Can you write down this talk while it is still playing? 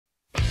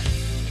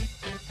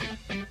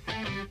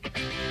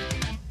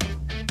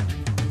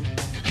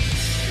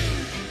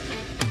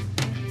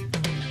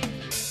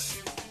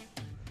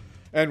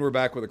And we're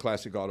back with a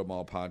Classic Auto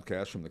Mall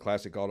podcast from the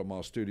Classic Auto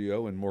Mall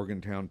studio in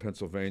Morgantown,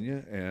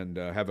 Pennsylvania, and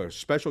have a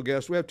special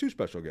guest. We have two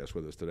special guests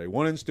with us today.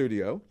 One in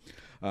studio,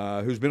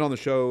 who's been on the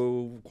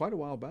show quite a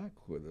while back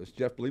with us,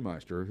 Jeff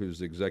Bliemeister, who's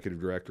the executive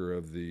director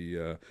of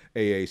the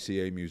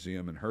AACA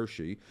Museum in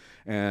Hershey,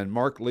 and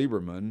Mark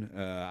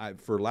Lieberman.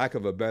 For lack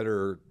of a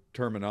better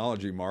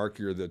terminology, Mark,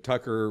 you're the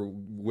Tucker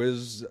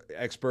whiz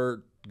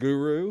expert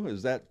guru.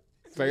 Is that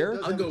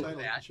fair? I'll go with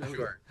that,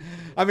 sure.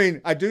 I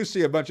mean, I do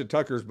see a bunch of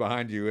Tuckers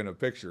behind you in a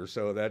picture,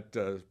 so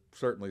that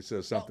certainly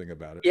says something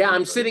about it. Yeah,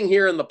 I'm sitting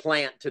here in the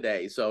plant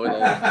today, so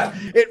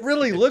it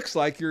really looks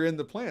like you're in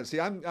the plant.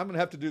 See, I'm going to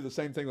have to do the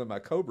same thing with my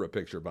Cobra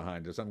picture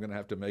behind us. I'm going to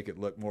have to make it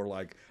look more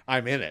like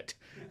I'm in it.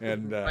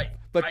 And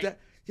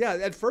yeah,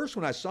 at first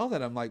when I saw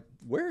that, I'm like,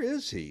 where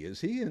is he? Is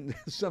he in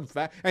some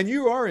factory? And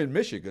you are in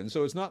Michigan,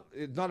 so it's not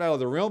out of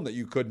the realm that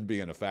you couldn't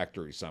be in a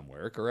factory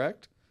somewhere,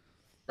 correct?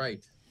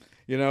 Right.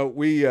 You know,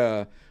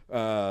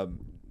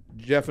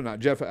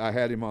 Jeff, I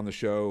had him on the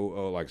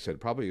show, like I said,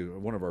 probably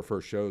one of our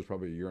first shows,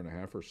 probably a year and a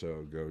half or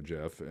so ago,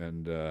 Jeff,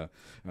 and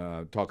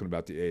talking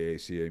about the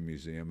AACA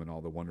Museum and all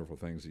the wonderful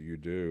things that you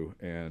do.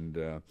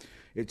 And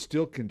it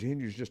still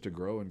continues just to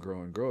grow and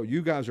grow and grow.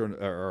 You guys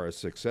are a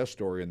success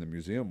story in the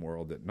museum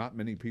world that not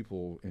many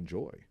people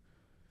enjoy.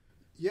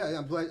 Yeah,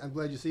 I'm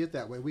glad you see it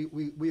that way.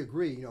 We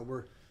agree. You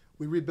know,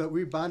 we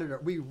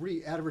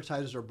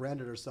re-advertised or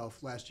branded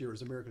ourselves last year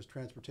as America's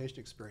Transportation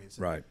Experience.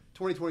 And right.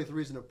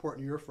 2023 is an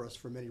important year for us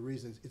for many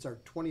reasons. It's our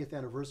 20th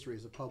anniversary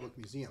as a public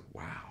museum.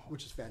 Wow.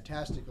 Which is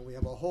fantastic, and we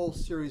have a whole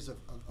series of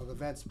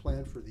events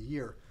planned for the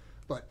year.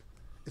 But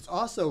it's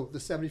also the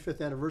 75th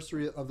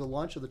anniversary of the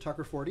launch of the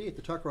Tucker 48,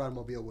 the Tucker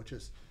automobile, which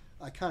is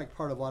an iconic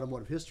part of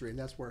automotive history, and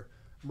that's where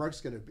Mark's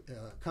going to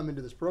come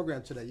into this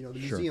program today. You know, the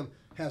museum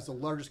has the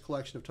largest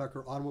collection of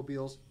Tucker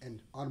automobiles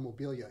and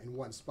automobilia in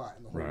one spot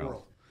in the whole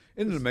world.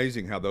 Isn't it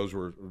amazing how those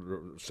were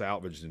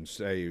salvaged and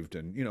saved?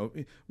 And, you know,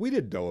 we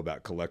didn't know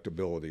about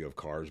collectability of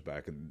cars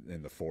back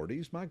in the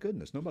 40s. My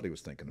goodness, nobody was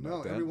thinking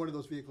about that. No, every one of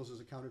those vehicles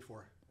is accounted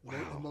for. Wow.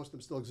 And most of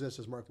them still exist,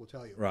 as Mark will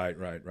tell you. Right.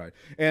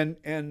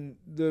 And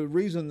the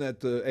reason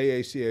that the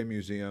AACA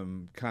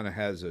Museum kind of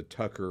has a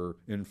Tucker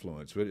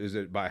influence, is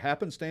it by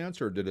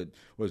happenstance, or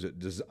was it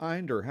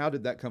designed, or how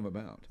did that come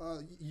about?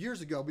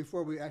 Years ago,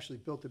 before we actually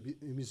built the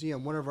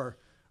museum, one of our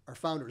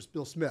founders,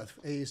 Bill Smith,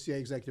 AACA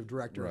executive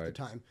director at the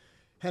time,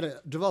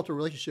 developed a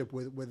relationship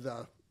with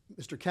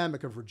Mr.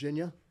 Kamek of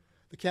Virginia.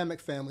 The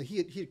Kamek family, he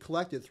had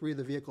collected 3 of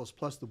the vehicles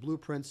plus the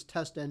blueprints,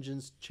 test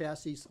engines,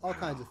 chassis, all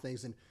kinds of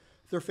things. And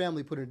their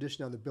family put an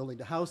addition on the building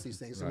to house these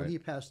things. And when he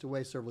passed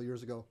away several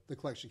years ago, the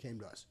collection came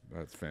to us.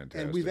 That's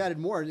fantastic. And we've added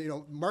more. You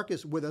know, Mark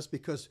is with us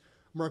because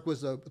Mark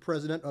was the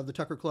president of the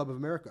Tucker Club of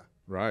America.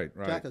 Right.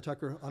 TAC, the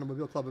Tucker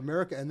Automobile Club of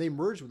America, and they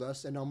merged with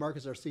us, and now Mark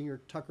is our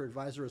senior Tucker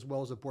advisor as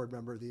well as a board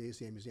member of the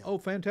AACA Museum. Oh,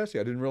 fantastic.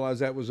 I didn't realize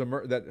that was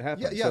that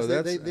happened. Yeah, yes,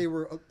 so they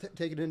were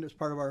taken in as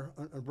part of our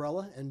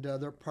umbrella, and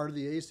they're part of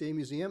the AACA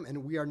Museum,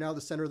 and we are now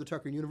the center of the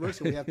Tucker universe,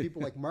 and we have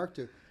people like Mark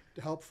to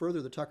help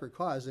further the Tucker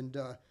cause. And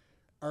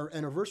our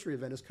anniversary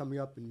event is coming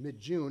up in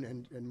mid-June,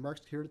 and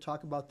Mark's here to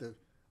talk about the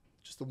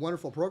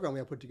wonderful program we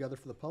have put together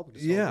for the public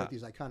to celebrate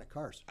these iconic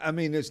cars. I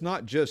mean, it's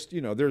not just, you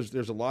know,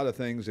 there's a lot of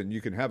things, and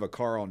you can have a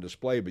car on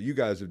display, but you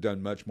guys have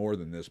done much more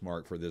than this,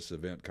 Mark, for this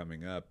event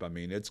coming up. I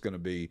mean, it's going to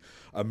be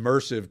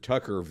immersive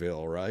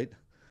Tuckerville, right?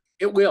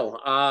 It will.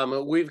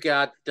 We've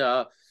got,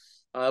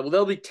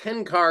 there'll be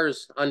 10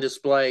 cars on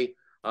display.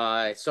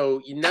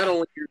 So you not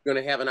only you're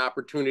going to have an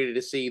opportunity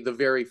to see the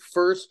very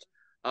first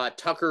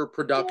Tucker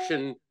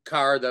production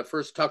car, the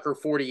first Tucker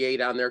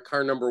 48 on there,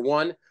 car number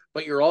 1,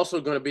 but you're also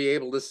going to be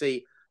able to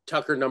see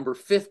Tucker number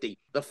 50,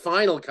 the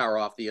final car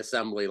off the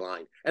assembly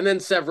line, and then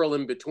several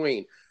in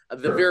between.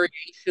 The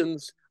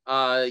variations,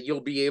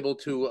 you'll be able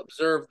to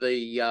observe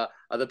the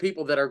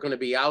people that are going to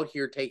be out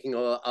here taking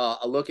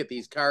a look at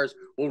these cars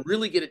will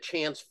really get a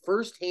chance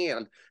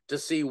firsthand to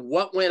see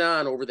what went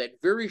on over that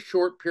very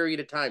short period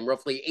of time,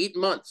 roughly 8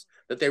 months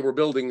that they were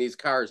building these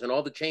cars and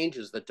all the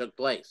changes that took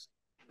place.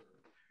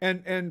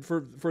 And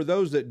for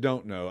those that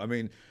don't know, I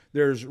mean,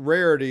 there's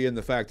rarity in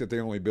the fact that they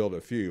only build a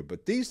few,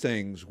 but these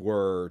things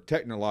were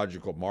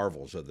technological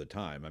marvels of the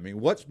time. I mean,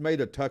 what's made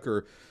a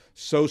Tucker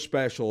so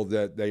special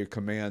that they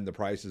command the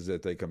prices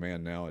that they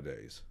command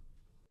nowadays?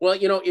 Well,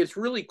 you know, it's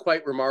really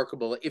quite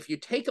remarkable. If you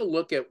take a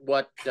look at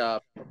what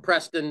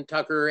Preston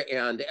Tucker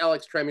and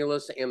Alex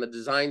Tremulous and the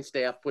design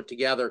staff put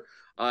together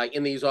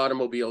in these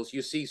automobiles,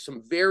 you see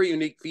some very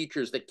unique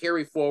features that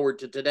carry forward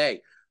to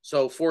today.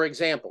 So, for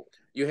example,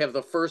 you have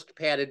the first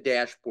padded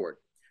dashboard.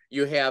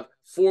 You have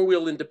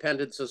 4-wheel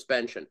independent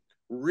suspension,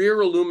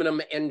 rear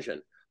aluminum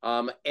engine,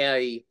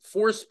 a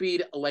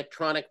 4-speed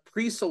electronic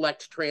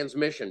pre-select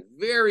transmission.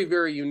 Very,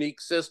 very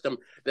unique system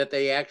that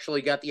they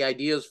actually got the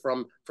ideas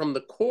from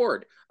the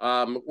Cord,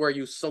 where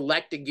you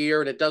select a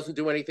gear and it doesn't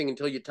do anything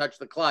until you touch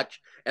the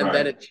clutch, and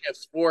then it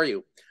shifts for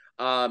you.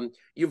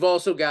 You've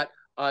also got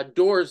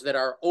doors that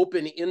are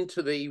open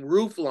into the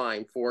roof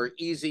line for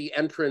easy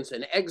entrance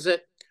and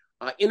exit.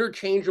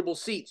 Interchangeable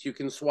seats. You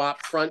can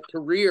swap front to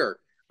rear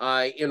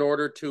in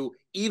order to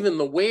even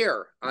the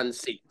wear on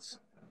seats.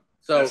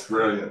 So that's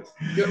brilliant.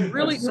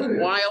 Really some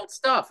wild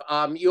stuff.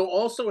 You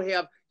also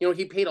have,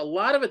 he paid a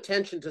lot of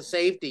attention to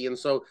safety, and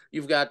so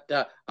you've got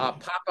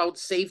pop-out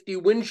safety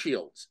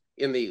windshields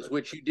in these,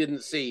 which you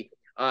didn't see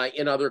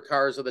in other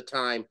cars of the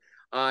time.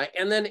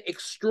 And then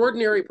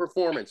extraordinary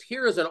performance.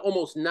 Here is an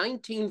almost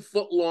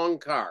 19-foot-long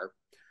car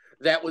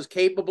that was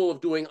capable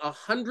of doing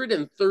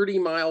 130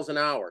 miles an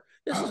hour.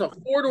 This is a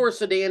four-door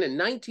sedan in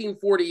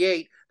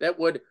 1948 that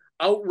would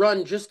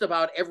outrun just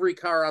about every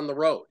car on the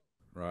road.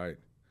 Right.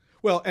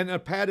 Well, and a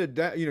padded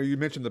dash, you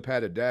mentioned the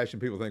padded dash,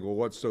 and people think, well,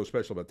 what's so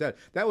special about that?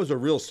 That was a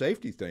real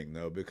safety thing,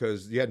 though,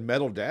 because you had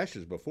metal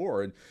dashes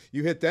before, and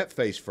you hit that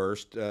face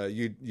first,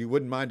 you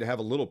wouldn't mind to have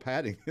a little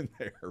padding in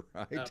there,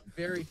 right?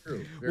 Very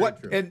true. Very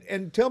true.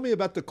 And tell me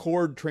about the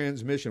Cord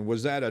transmission.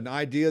 Was that an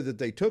idea that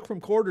they took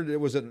from Cord, or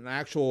was it an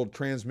actual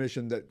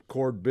transmission that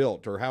Cord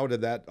built, or how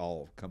did that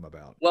all come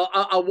about? Well,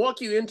 I'll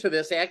walk you into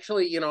this.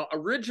 Actually,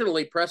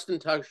 originally Preston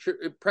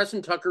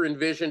Tucker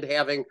envisioned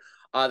having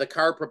the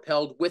car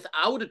propelled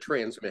without a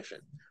transmission.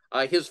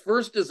 His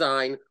first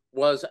design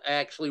was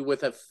actually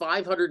with a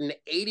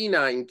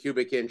 589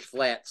 cubic inch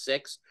flat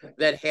six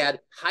that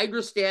had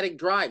hydrostatic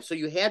drive. So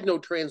you had no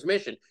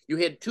transmission. You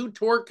had two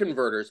torque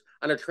converters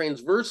on a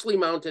transversely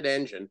mounted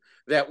engine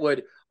that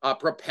would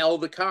propel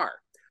the car.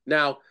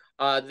 Now,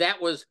 that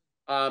was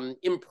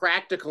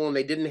impractical, and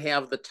they didn't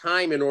have the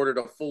time in order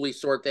to fully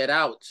sort that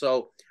out.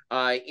 So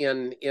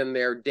in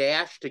their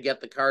dash to get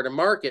the car to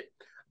market,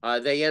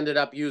 they ended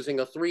up using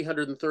a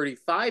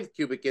 335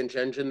 cubic inch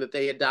engine that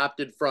they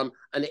adopted from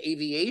an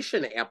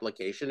aviation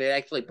application. It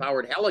actually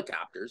powered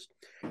helicopters.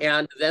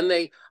 And then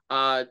they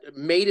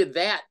mated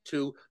that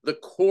to the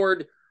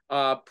Cord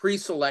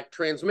pre-select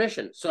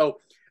transmission.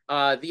 So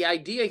the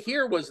idea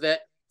here was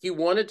that he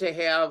wanted to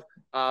have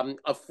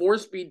a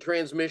four-speed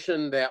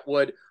transmission that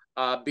would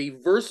be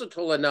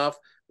versatile enough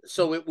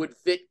so it would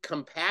fit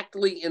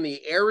compactly in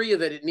the area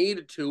that it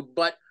needed to,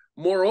 but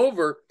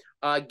moreover,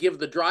 give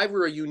the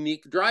driver a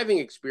unique driving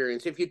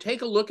experience. If you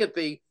take a look at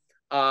the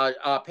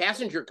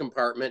passenger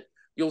compartment,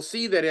 you'll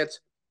see that it's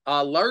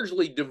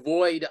largely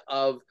devoid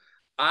of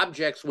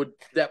objects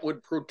that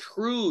would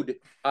protrude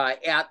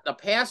at the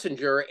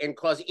passenger and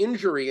cause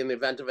injury in the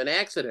event of an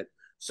accident.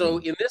 So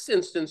in this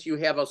instance, you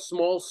have a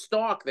small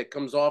stalk that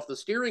comes off the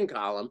steering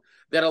column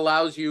that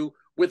allows you,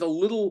 with a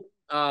little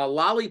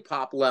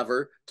lollipop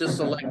lever, to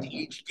select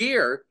each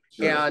gear.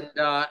 Sure. And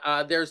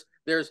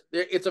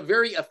it's a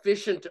very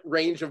efficient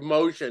range of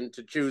motion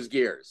to choose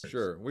gears.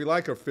 Sure. We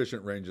like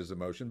efficient ranges of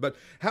motion. But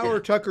how are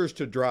Tuckers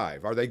to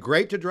drive? Are they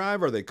great to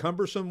drive? Are they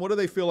cumbersome? What do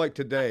they feel like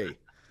today?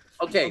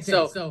 Okay,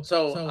 so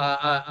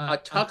a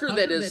Tucker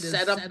that is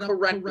set up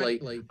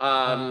correctly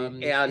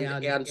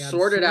and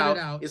sorted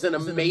out is an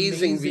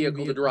amazing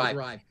vehicle to drive.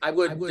 I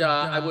would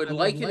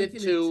liken it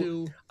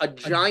to a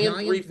giant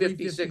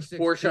 356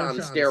 Porsche on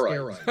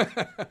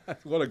steroids.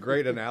 What a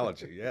great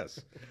analogy! Yes.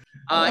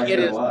 It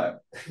is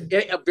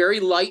a very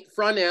light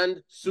front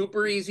end,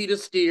 super easy to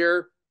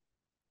steer.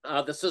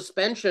 The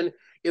suspension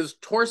is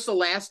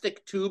torsiolastic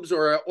tubes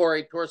or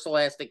a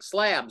torsiolastic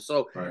slab.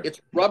 So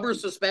it's rubber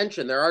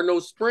suspension. There are no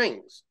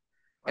springs.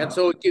 And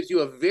so it gives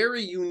you a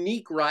very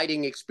unique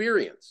riding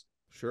experience.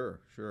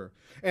 Sure, sure.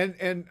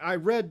 And I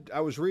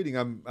was reading,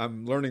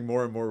 I'm learning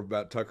more and more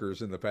about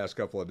Tuckers in the past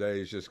couple of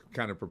days, just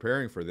kind of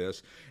preparing for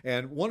this.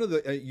 And one of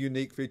the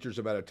unique features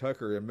about a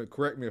Tucker, and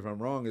correct me if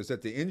I'm wrong, is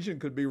that the engine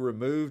could be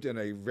removed in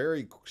a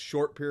very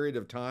short period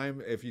of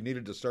time if you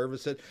needed to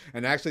service it.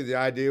 And actually the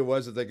idea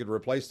was that they could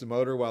replace the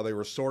motor while they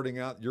were sorting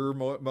out your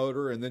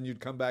motor, and then you'd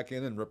come back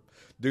in and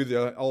do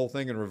the whole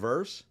thing in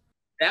reverse.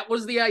 That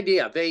was the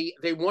idea.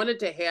 They wanted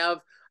to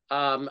have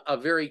a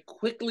very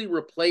quickly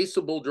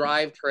replaceable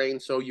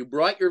drivetrain. So you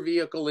brought your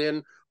vehicle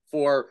in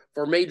for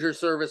major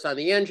service on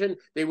the engine.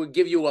 They would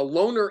give you a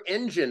loaner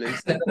engine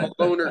instead of a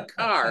loaner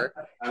car,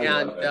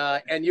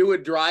 and you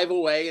would drive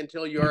away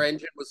until your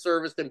engine was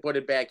serviced and put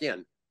it back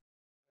in.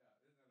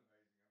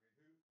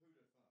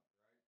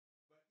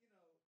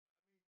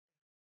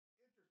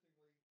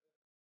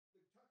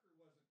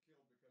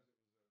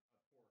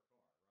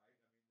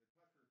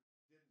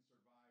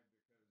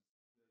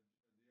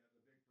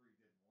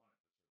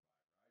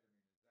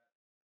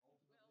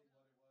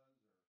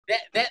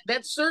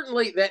 That's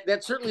certainly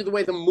the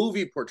way the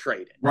movie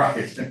portrayed it.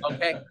 Right.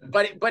 Okay.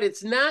 But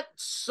it's not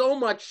so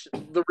much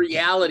the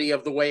reality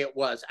of the way it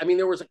was. I mean,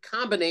 there was a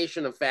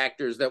combination of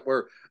factors that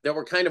were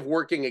kind of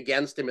working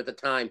against him at the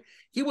time.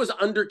 He was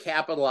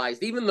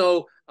undercapitalized, even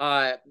though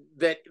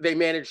that they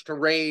managed to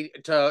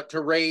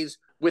raise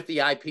with the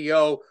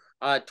IPO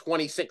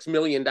 $26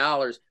 million.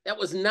 That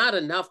was not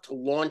enough to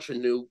launch a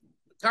new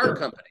car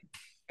company.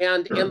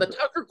 And the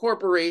Tucker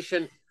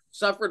Corporation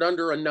suffered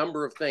under a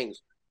number of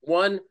things.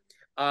 One,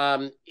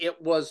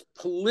 it was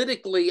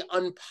politically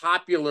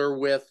unpopular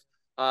with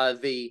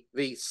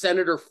the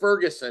Senator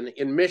Ferguson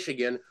in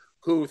Michigan,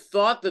 who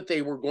thought that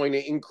they were going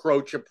to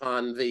encroach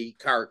upon the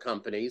car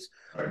companies.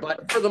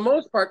 But for the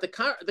most part,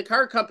 the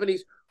car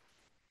companies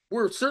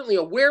were certainly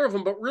aware of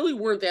them, but really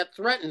weren't that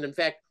threatened. In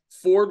fact,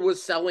 Ford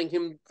was selling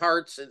him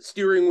parts and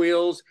steering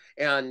wheels,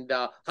 and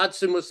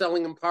Hudson was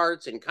selling him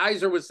parts, and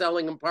Kaiser was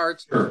selling him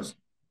parts. Sure.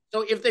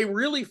 So if they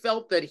really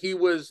felt that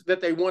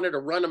they wanted to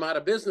run him out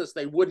of business,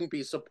 they wouldn't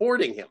be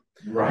supporting him.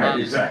 Right,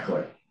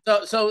 exactly.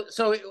 So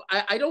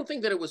I don't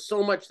think that it was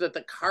so much that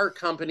the car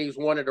companies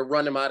wanted to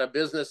run him out of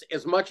business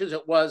as much as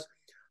it was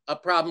a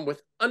problem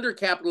with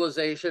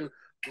undercapitalization,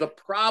 the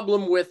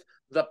problem with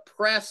the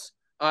press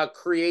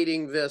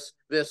creating this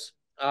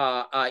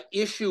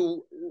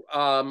issue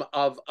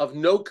of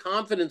no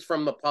confidence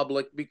from the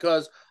public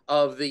because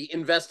of the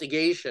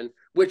investigation,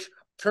 which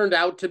turned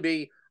out to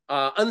be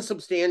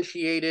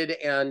unsubstantiated,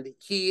 and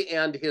he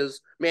and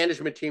his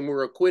management team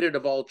were acquitted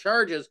of all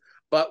charges.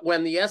 But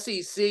when the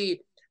SEC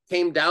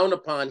came down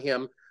upon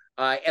him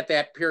at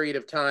that period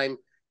of time,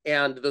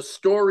 and the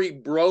story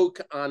broke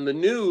on the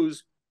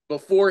news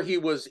before he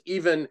was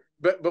even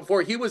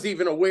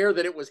aware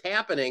that it was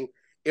happening,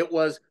 it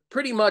was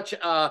pretty much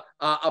a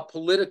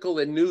political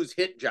and news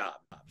hit job.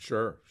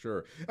 Sure,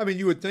 sure. I mean,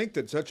 you would think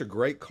that such a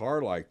great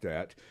car like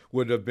that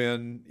would have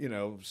been,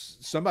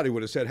 somebody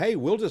would have said, hey,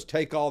 we'll just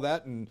take all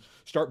that and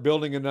start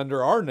building it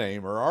under our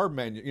name, or our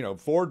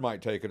Ford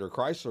might take it, or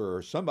Chrysler,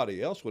 or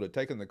somebody else would have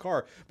taken the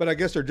car. But I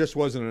guess there just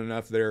wasn't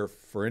enough there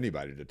for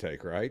anybody to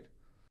take, right?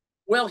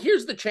 Well,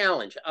 here's the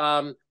challenge.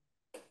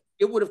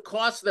 It would have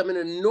cost them an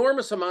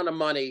enormous amount of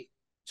money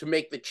to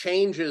make the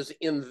changes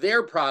in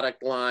their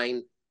product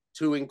line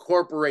to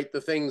incorporate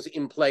the things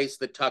in place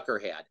that Tucker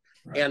had.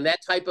 Right. And that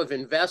type of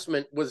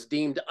investment was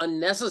deemed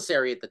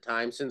unnecessary at the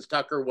time, since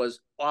Tucker was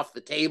off the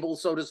table,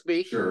 so to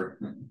speak. Sure.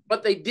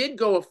 But they did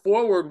go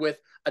forward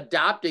with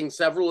adopting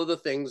several of the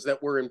things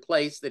that were in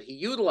place that he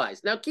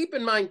utilized. Now, keep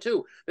in mind,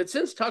 too, that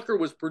since Tucker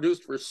was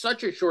produced for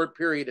such a short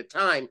period of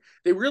time,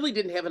 they really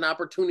didn't have an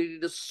opportunity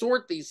to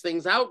sort these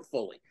things out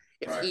fully.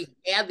 If right. he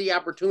had the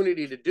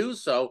opportunity to do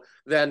so,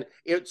 then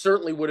it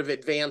certainly would have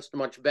advanced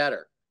much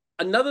better.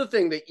 Another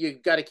thing that you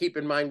got to keep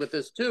in mind with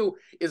this, too,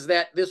 is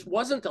that this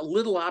wasn't a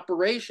little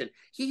operation.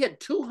 He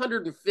had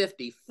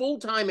 250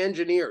 full-time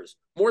engineers,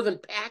 more than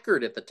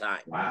Packard at the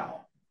time.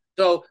 Wow.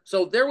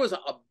 So there was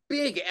a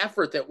big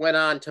effort that went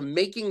on to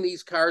making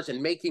these cars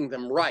and making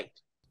them right.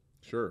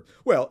 Sure.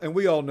 Well, and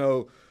we all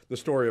know the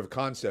story of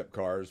concept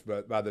cars,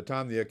 but by the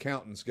time the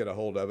accountants get a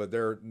hold of it,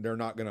 they're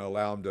not going to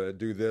allow them to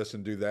do this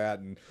and do that,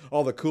 and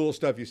all the cool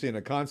stuff you see in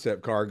a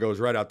concept car goes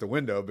right out the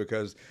window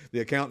because the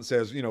accountant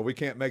says, we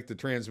can't make the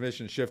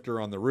transmission shifter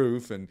on the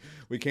roof, and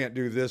we can't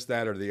do this,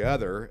 that, or the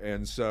other.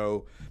 And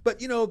so, but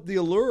the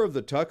allure of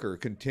the Tucker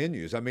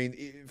continues. I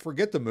mean,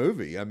 forget the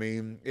movie. I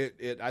mean,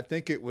 I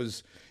think it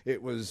was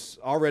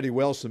already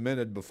well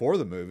cemented before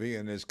the movie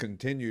and has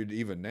continued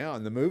even now.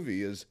 And the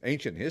movie is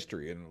ancient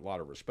history in a lot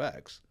of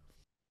respects.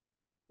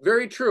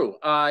 Very true.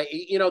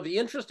 The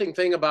interesting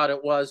thing about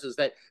it is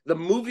that the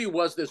movie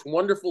was this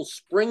wonderful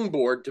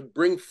springboard to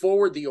bring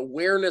forward the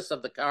awareness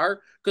of the car,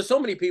 because so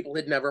many people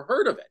had never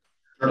heard of it.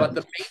 Sure. But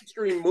the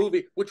mainstream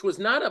movie, which was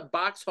not a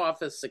box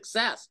office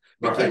success,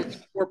 became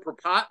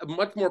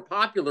much more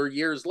popular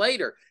years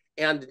later.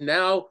 And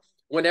now,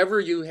 whenever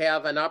you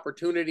have an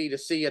opportunity to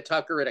see a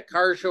Tucker at a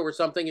car show or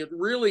something, it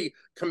really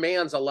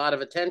commands a lot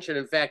of attention.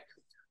 In fact,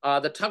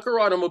 the Tucker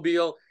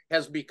automobile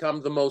has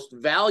become the most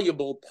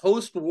valuable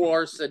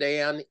post-war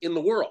sedan in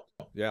the world.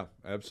 Yeah,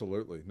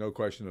 absolutely. No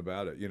question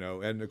about it.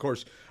 And of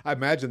course, I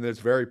imagine that it's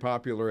very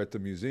popular at the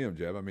museum,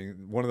 Jeff. I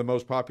mean, one of the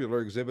most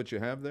popular exhibits you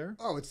have there?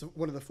 Oh, it's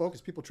one of the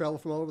focus. People travel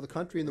from all over the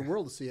country and the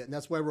world to see it. And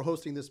that's why we're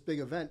hosting this big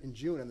event in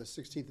June on the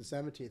 16th and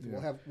 17th.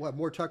 Yeah. We'll have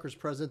more Tuckers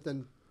present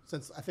than,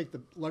 since I think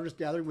the largest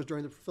gathering was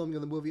during the filming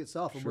of the movie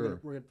itself. And sure.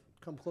 We're going to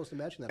come close to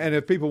matching that. And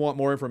if people want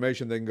more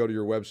information, they can go to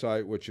your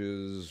website, which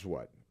is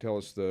what? Tell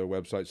us the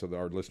website so that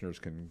our listeners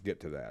can get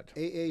to that.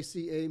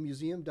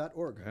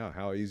 AACAmuseum.org. Yeah,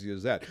 how easy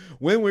is that?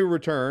 When we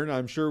return,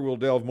 I'm sure we'll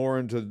delve more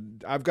into.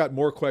 I've got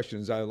more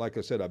questions. Like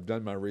I said, I've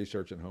done my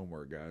research and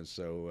homework, guys.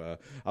 So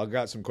I've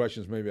got some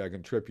questions maybe I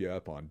can trip you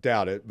up on.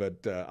 Doubt it, but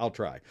I'll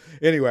try.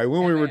 Anyway,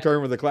 when we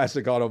return with the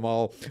Classic Auto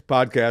Mall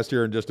podcast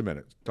here in just a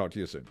minute. Talk to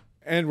you soon.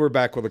 And we're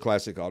back with the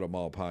Classic Auto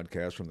Mall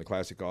podcast from the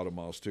Classic Auto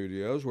Mall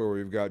studios, where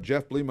we've got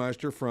Jeff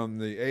Bliemeister from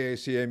the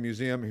AACA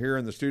Museum here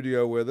in the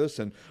studio with us,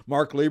 and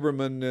Mark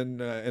Lieberman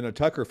in a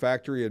Tucker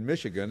factory in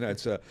Michigan.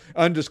 That's an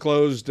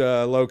undisclosed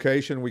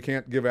location. We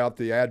can't give out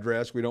the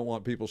address. We don't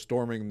want people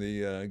storming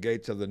the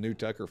gates of the new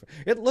Tucker.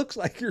 It looks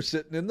like you're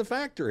sitting in the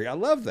factory. I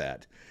love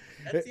that.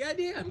 That's the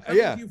idea. I'm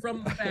coming to you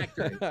from the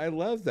factory. I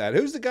love that.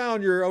 Who's the guy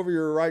on over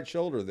your right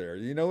shoulder there?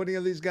 You know any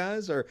of these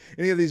guys? Or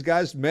any of these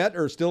guys met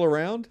or still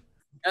around?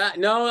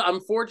 No,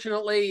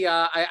 unfortunately,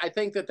 I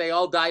think that they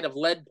all died of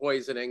lead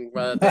poisoning.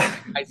 The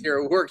guys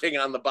here working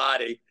on the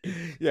body.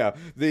 Yeah,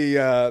 the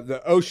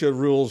OSHA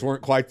rules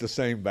weren't quite the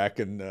same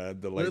back in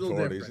the late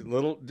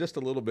 40s. Just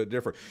a little bit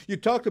different. You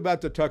talked about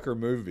the Tucker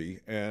movie,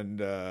 and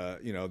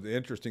the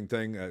interesting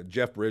thing,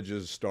 Jeff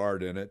Bridges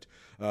starred in it.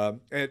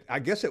 And I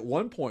guess at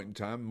one point in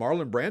time,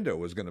 Marlon Brando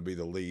was going to be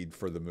the lead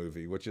for the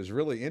movie, which is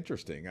really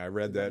interesting. I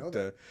read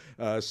that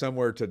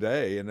somewhere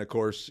today, and of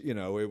course,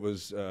 it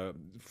was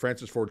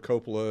Francis Ford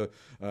Coppola Coppola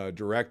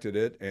directed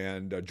it,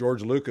 and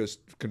George Lucas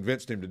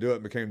convinced him to do it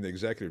and became the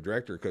executive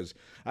director, because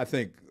I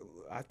think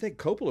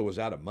Coppola was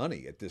out of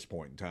money at this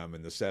point in time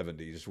in the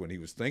 70s when he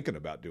was thinking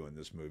about doing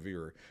this movie,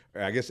 or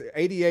I guess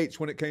 88's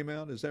when it came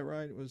out. Is that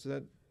right? Was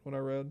that what I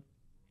read?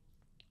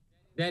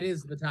 That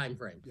is the time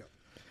frame. Yeah.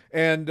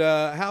 And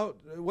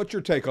what's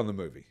your take on the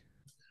movie?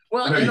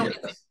 Well,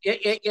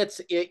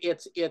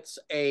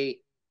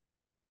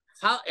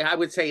 I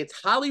would say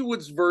it's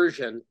Hollywood's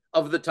version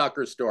of the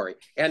Tucker story.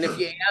 And if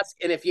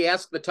you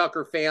ask the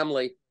Tucker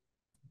family,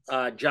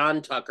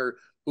 John Tucker,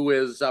 who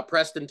is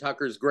Preston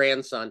Tucker's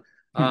grandson,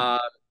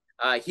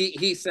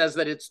 he says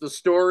that it's the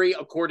story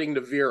according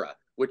to Vera,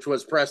 which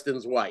was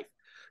Preston's wife.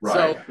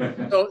 Right.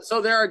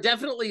 So there are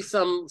definitely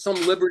some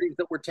liberties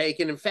that were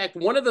taken. In fact,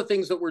 one of the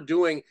things that we're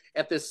doing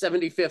at this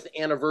 75th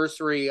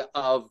anniversary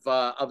of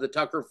the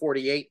Tucker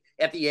 48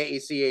 at the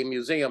AACA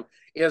Museum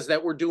is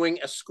that we're doing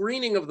a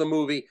screening of the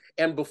movie.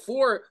 And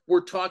before,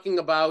 we're talking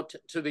about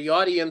to the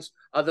audience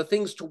the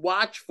things to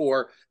watch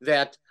for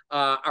that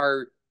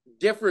are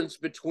difference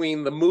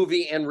between the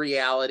movie and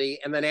reality.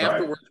 And then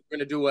afterwards, we're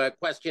going to do a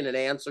question and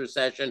answer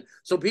session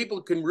so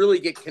people can really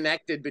get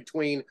connected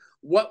between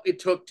what it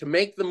took to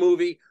make the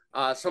movie,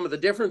 some of the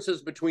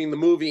differences between the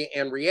movie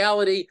and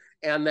reality,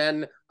 and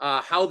then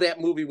how that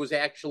movie was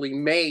actually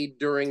made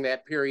during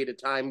that period of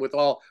time with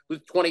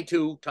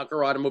 22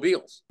 Tucker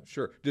automobiles.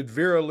 Sure. Did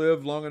Vera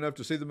live long enough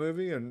to see the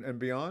movie and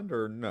beyond,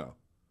 or no?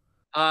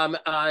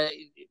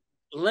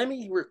 Let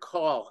me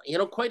recall,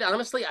 quite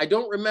honestly, I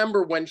don't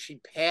remember when she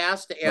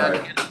passed, and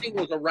I think it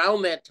was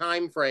around that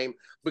time frame,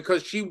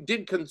 because she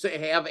did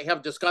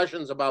have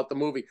discussions about the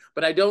movie,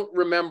 but I don't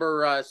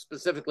remember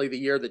specifically the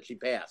year that she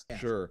passed.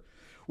 Sure.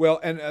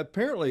 Well, and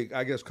apparently,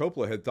 I guess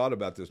Coppola had thought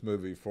about this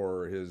movie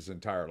for his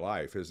entire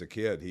life. As a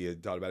kid, he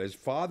had thought about it. His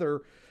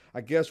father,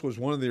 I guess, was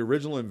one of the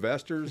original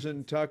investors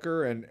in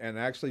Tucker, and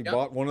actually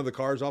bought one of the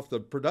cars off the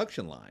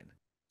production line.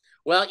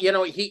 Well, he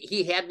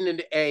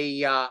had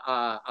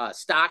a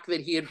stock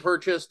that he had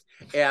purchased,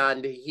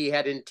 and he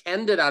had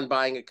intended on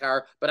buying a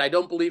car, but I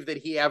don't believe that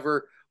he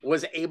ever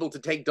was able to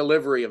take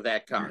delivery of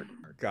that car.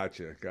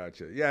 Gotcha.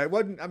 Yeah, it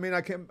wasn't. I mean,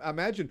 I can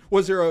imagine.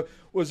 Was there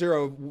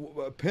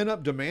a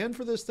pin-up demand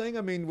for this thing?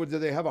 I mean,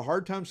 did they have a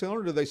hard time selling,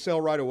 or did they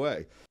sell right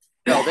away?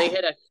 No, they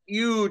had a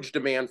huge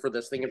demand for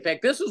this thing. In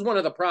fact, this is one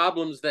of the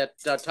problems that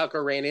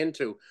Tucker ran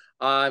into.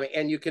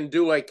 And you can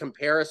do a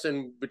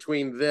comparison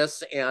between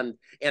this and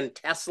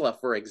Tesla,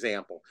 for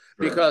example,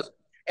 because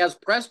as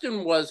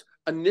Preston was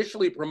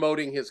initially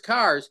promoting his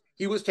cars,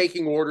 he was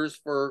taking orders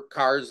for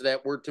cars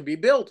that were to be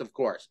built, of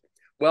course.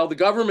 Well, the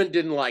government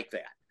didn't like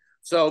that.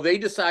 So they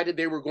decided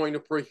they were going to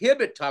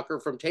prohibit Tucker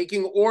from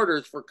taking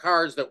orders for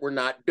cars that were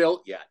not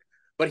built yet.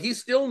 But he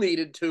still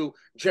needed to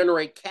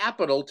generate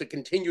capital to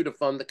continue to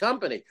fund the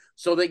company.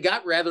 So they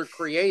got rather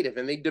creative,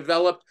 and they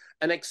developed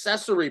an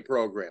accessory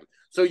program.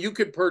 So you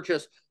could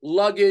purchase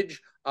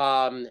luggage,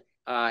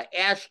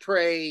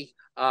 ashtray,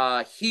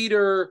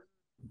 heater,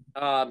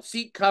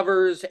 seat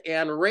covers,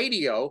 and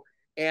radio.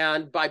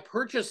 And by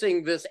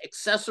purchasing this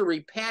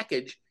accessory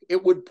package,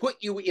 it would put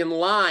you in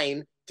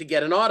line to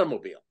get an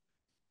automobile.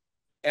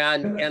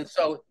 And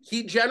so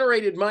he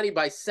generated money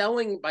by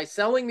selling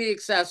the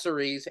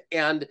accessories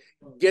and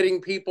getting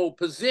people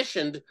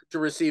positioned to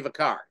receive a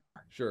car.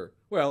 Sure.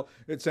 Well,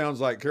 it sounds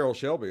like Carroll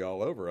Shelby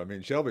all over. I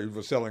mean, Shelby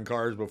was selling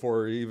cars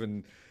before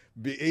even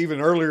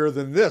earlier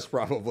than this,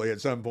 probably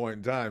at some point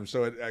in time.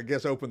 So it, I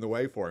guess, opened the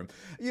way for him.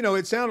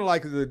 It sounded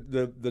like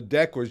the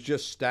deck was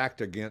just stacked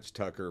against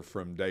Tucker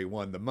from day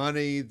one. The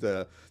money,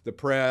 the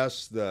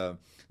press, the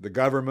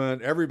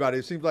government, everybody.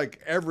 It seemed like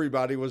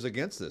everybody was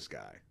against this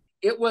guy.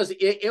 It was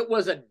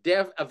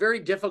a very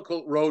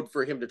difficult road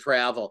for him to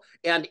travel,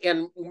 and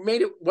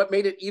what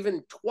made it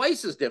even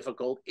twice as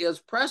difficult is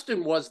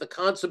Preston was the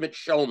consummate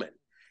showman.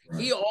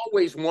 Right. He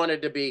always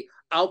wanted to be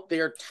out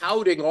there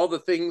touting all the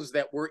things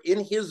that were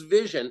in his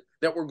vision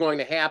that were going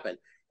to happen,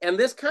 and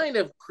this kind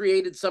of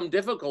created some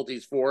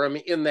difficulties for him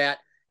in that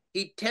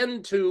he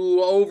tended to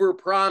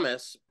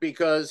overpromise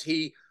because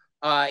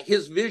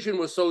his vision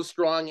was so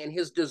strong and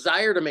his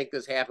desire to make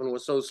this happen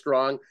was so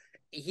strong.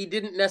 He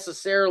didn't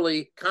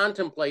necessarily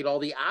contemplate all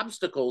the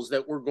obstacles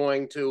that were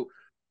going to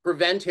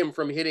prevent him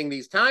from hitting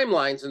these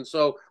timelines. And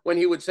so when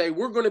he would say,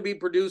 we're going to be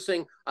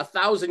producing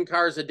 1,000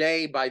 cars a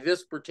day by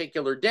this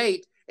particular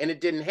date, and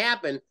it didn't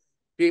happen,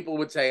 people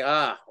would say,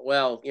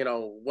 well,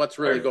 what's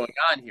really going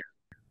on here?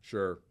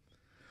 Sure.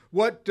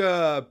 What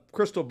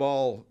crystal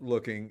ball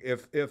looking,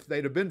 if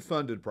they'd have been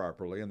funded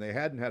properly and they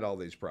hadn't had all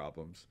these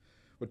problems,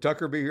 would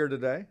Tucker be here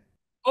today?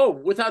 Oh,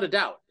 without a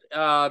doubt.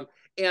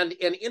 And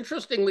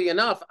interestingly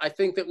enough, I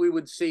think that we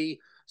would see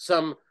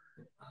some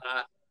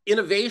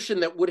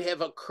innovation that would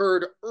have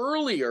occurred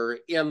earlier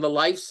in the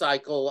life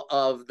cycle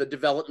of the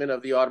development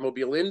of the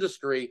automobile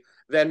industry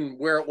than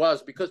where it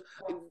was, because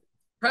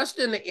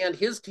Preston and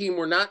his team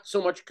were not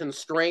so much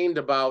constrained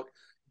about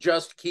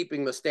just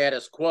keeping the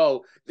status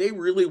quo. They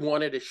really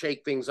wanted to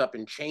shake things up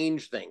and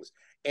change things.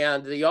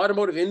 And the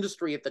automotive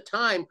industry at the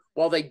time,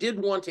 while they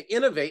did want to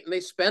innovate and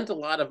they spent a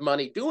lot of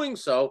money doing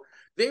so,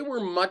 they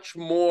were much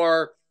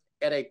more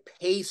at a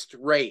paced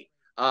rate.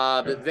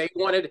 They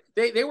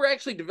were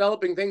actually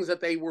developing things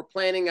that they were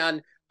planning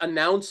on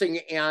announcing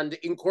and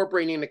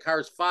incorporating in the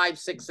cars 5,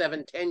 6,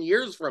 7, 10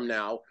 years from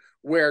now,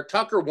 where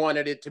Tucker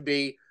wanted it to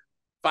be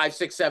 5,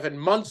 6, 7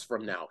 months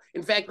from now.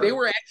 In fact, they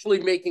were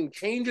actually making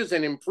changes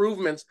and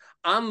improvements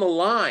on the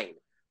line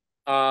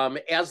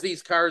as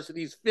these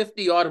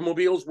 50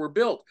 automobiles were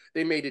built.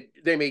 They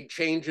made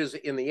changes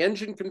in the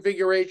engine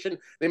configuration.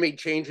 They made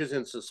changes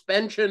in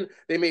suspension.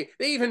 They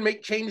even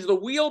changed the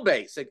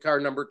wheelbase at car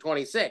number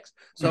 26.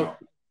 So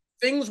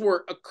things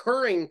were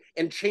occurring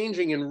and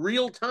changing in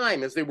real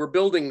time as they were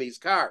building these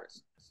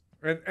cars.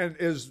 And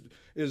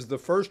is the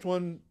first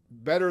one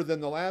better than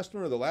the last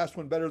one, or the last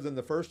one better than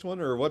the first one,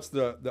 or what's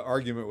the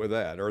argument with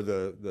that, or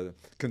the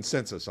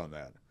consensus on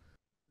that?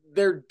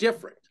 They're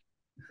different.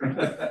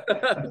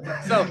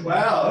 So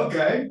wow,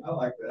 okay, I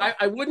like that.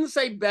 I wouldn't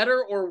say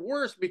better or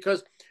worse,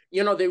 because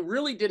they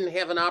really didn't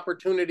have an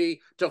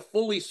opportunity to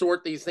fully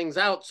sort these things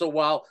out. So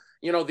while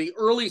the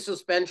early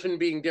suspension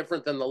being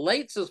different than the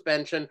late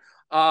suspension,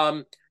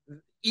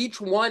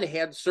 each one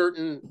had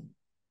certain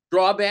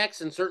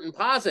drawbacks and certain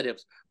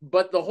positives,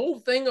 but the whole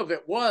thing of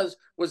it was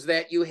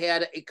that you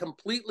had a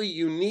completely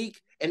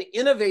unique and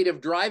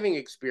innovative driving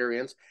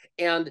experience,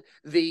 and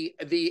the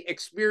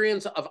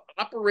experience of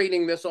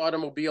operating this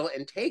automobile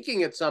and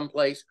taking it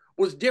someplace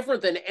was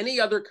different than any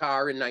other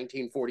car in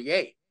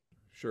 1948.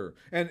 Sure.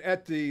 And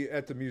at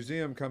the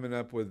museum coming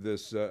up with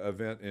this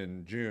event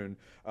in June,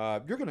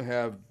 you're going to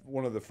have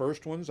one of the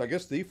first ones, I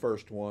guess the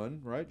first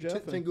one, right,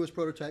 Jeff? Tinguis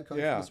prototype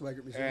coming from the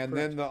Swaggart Museum. And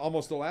correct. Then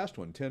almost the last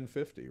one,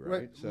 1050,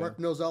 right? So, Mark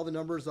knows all the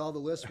numbers, all the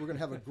lists. We're going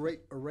to have a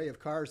great array of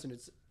cars, and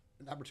it's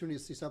an opportunity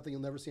to see something you'll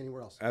never see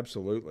anywhere else.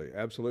 Absolutely,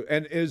 absolutely.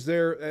 And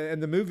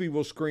the movie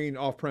will screen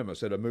off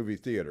premise at a movie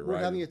theater, right?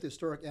 We're having it at the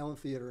historic Allen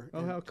Theater.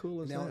 Oh, how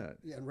cool is that?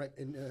 Yeah, right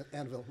in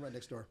Annville, right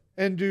next door.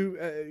 And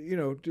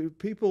do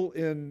people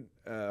in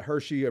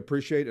Hershey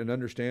appreciate and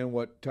understand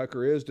what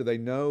Tucker is? Do they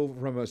know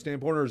from a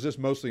standpoint, or is this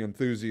mostly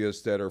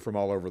enthusiasts that are from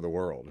all over the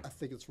world? I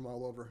think it's from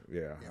all over.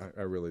 Yeah.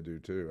 I really do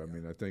too. I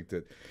mean, I think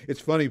that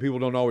it's funny, people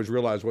don't always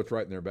realize what's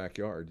right in their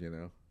backyard,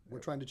 We're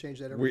trying to change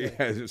that every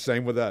day.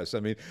 Same with us. I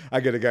mean, I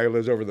get a guy who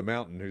lives over the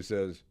mountain who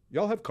says,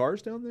 "Y'all have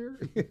cars down there?"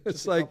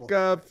 It's like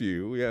a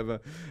few. We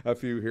have a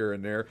few here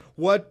and there.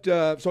 What?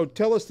 So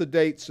tell us the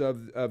dates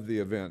of the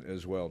event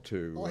as well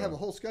too. Well, I have a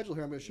whole schedule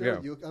here. I'm going to share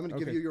with you. I'm going to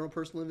give you your own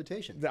personal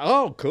invitation.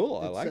 Oh, cool!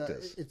 I like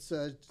this. It's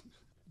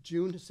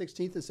June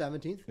 16th and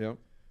 17th. Yeah.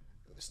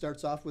 It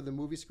starts off with a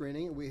movie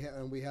screening,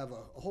 and we have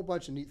a whole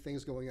bunch of neat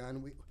things going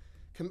on.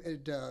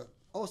 It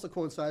also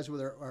coincides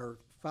with our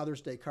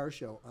Father's Day car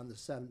show on the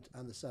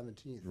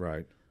 17th,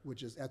 right?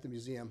 Which is at the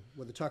museum,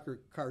 with the Tucker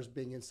cars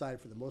being inside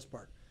for the most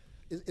part.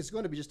 It's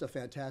going to be just a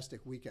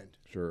fantastic weekend.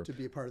 Sure. To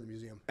be a part of the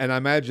museum. And I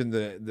imagine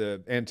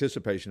the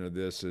anticipation of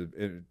this,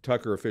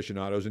 Tucker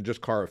aficionados and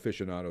just car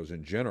aficionados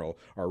in general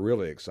are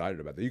really excited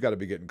about that. You got to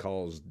be getting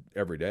calls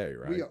every day,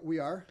 right? We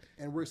are,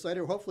 and we're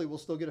excited. Hopefully, we'll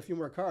still get a few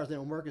more cars. I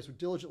know Mark is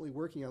diligently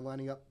working on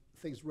lining up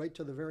things right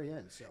to the very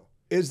end. So.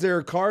 Is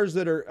there cars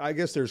that are, I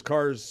guess there's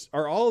cars,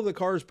 are all of the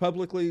cars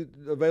publicly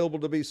available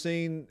to be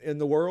seen in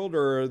the world,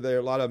 or are there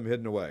a lot of them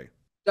hidden away?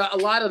 A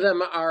lot of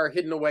them are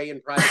hidden away in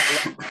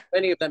private.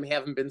 Many of them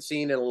haven't been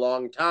seen in a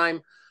long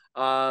time.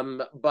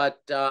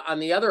 But on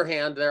the other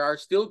hand, there are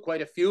still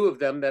quite a few of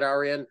them that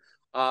are in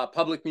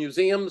public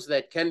museums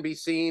that can be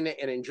seen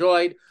and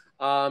enjoyed.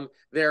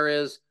 There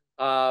is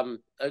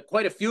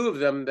quite a few of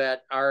them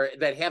that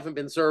haven't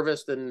been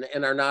serviced and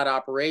are not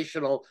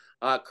operational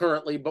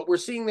currently, but we're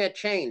seeing that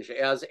change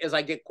as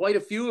I get quite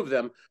a few of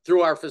them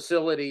through our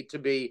facility to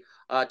be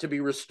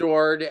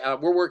restored.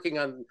 We're working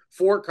on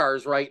 4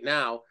 cars right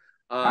now.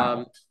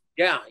 And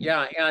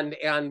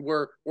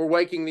we're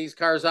waking these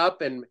cars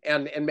up and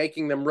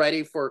making them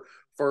ready for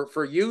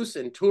use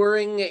and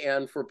touring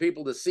and for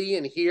people to see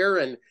and hear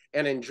and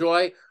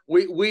enjoy.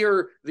 We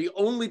are the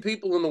only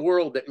people in the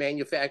world that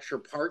manufacture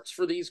parts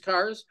for these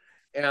cars,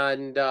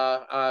 and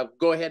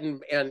go ahead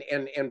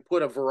and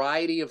put a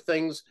variety of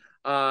things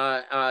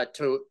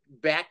to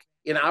back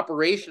in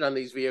operation on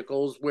these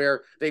vehicles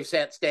where they've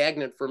sat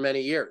stagnant for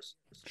many years.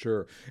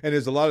 Sure. And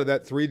is a lot of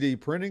that 3D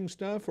printing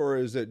stuff, or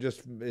is it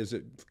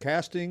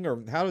casting,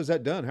 or how is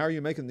that done? How are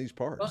you making these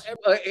parts?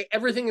 Well,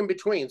 everything in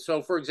between.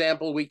 So, for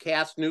example, we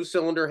cast new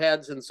cylinder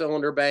heads and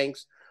cylinder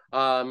banks.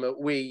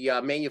 We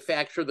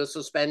manufacture the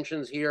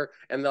suspensions here,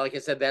 and like I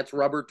said, that's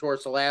rubber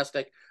torque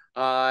elastic.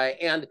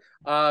 And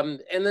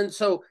then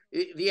so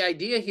the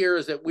idea here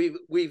is that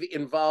we've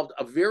involved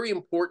a very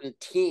important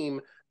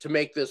team to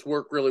make this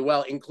work really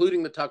well,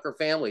 including the Tucker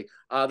family,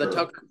 the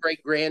Tucker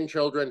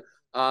great-grandchildren,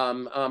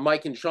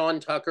 Mike and Sean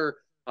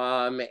Tucker,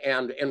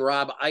 and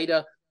Rob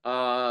Ida.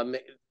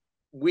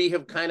 We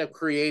have kind of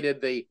created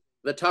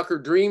the Tucker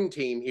dream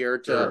team here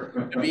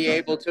to be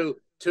able to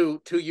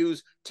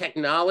use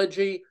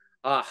technology,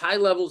 high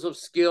levels of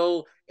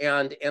skill,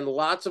 and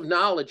lots of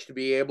knowledge to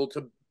be able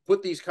to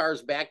put these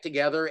cars back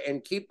together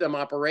and keep them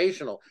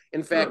operational.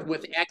 In fact,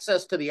 with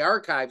access to the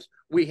archives,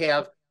 we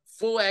have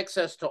full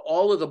access to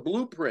all of the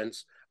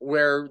blueprints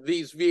where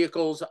these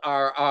vehicles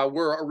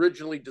were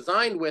originally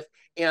designed with.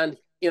 And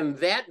in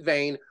that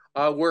vein,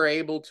 we're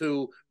able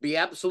to be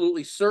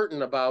absolutely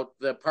certain about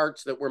the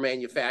parts that we're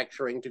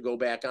manufacturing to go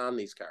back on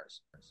these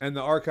cars. And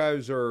the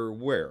archives are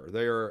where?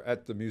 They are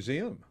at the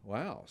museum.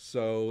 Wow.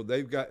 So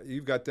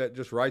you've got that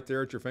just right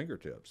there at your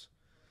fingertips.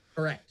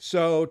 Correct.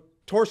 So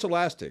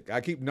Torsolastic. I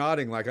keep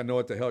nodding like I know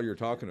what the hell you're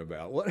talking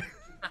about. What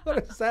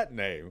is that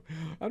name?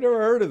 I've never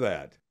heard of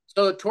that.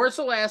 So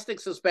torsolastic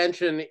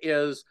suspension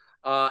is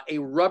a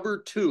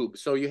rubber tube.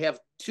 So you have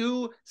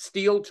two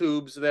steel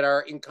tubes that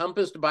are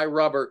encompassed by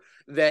rubber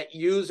that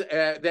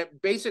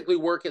that basically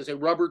work as a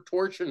rubber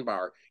torsion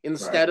bar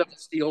instead of a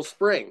steel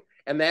spring.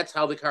 And that's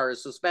how the car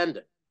is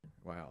suspended.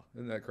 Wow,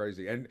 isn't that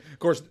crazy? And of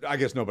course, I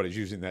guess nobody's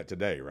using that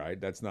today, right?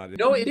 That's not.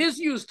 No, it is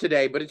used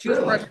today, but it's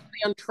used primarily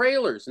on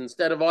trailers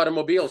instead of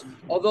automobiles.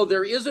 Although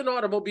there is an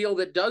automobile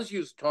that does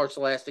use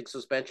torsolastic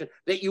suspension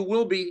that you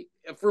will be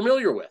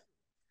familiar with,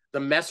 the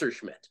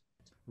Messerschmitt.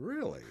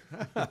 Really?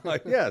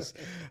 Yes.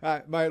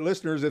 My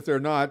listeners, if they're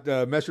not,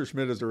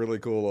 Messerschmitt is a really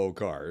cool old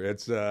car.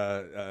 It's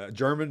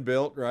German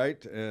built,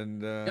 right?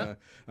 And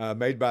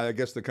made by, I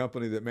guess, the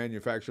company that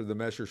manufactured the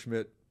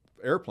Messerschmitt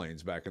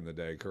airplanes back in the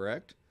day,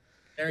 correct?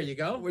 There you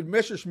go.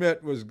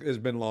 Messerschmitt has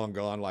been long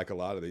gone, like a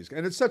lot of these,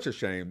 and it's such a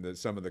shame that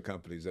some of the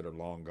companies that are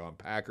long gone,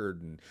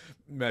 Packard and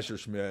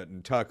Messerschmitt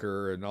and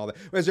Tucker and all that.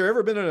 Has there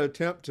ever been an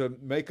attempt to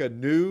make a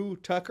new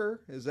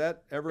Tucker? Is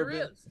that ever been?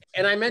 There is.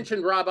 And I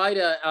mentioned Rob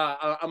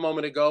Ida a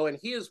moment ago, and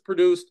he has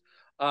produced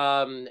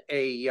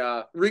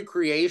a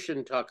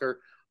recreation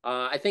Tucker.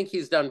 I think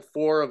he's done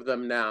 4 of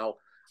them now,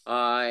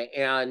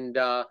 and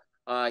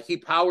he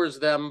powers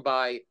them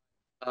by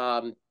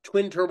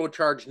twin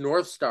turbocharged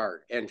North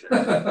Star engine.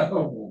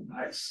 Oh,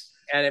 nice.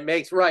 And it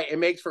makes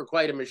for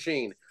quite a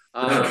machine.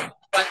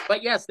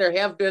 But yes, there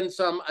have been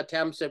some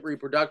attempts at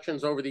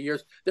reproductions over the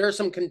years. There are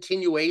some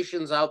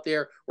continuations out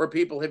there where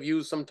people have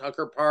used some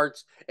Tucker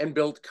parts and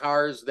built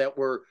cars that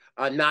were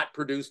not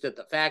produced at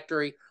the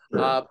factory.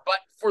 But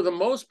for the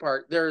most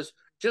part, there's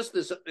just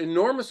this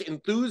enormous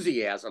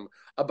enthusiasm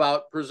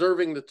about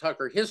preserving the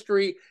Tucker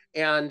history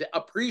and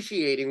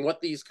appreciating what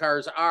these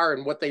cars are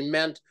and what they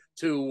meant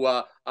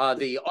to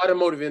the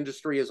automotive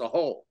industry as a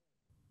whole.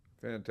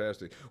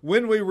 Fantastic.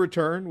 When we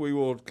return, we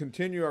will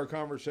continue our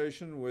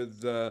conversation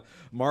with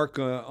Mark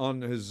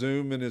on his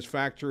Zoom in his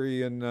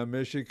factory in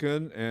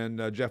Michigan, and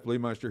Jeff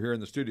Bliemeister here in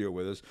the studio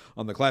with us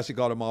on the Classic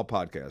Auto Mall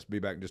podcast. Be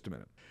back in just a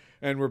minute.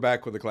 And we're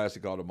back with the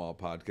Classic Auto Mall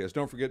podcast.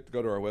 Don't forget to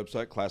go to our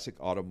website,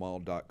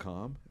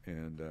 classicautomall.com,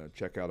 and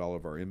check out all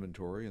of our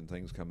inventory and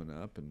things coming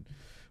up. And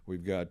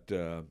we've got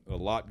a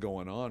lot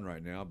going on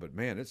right now, but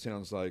man, it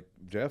sounds like,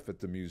 Jeff, at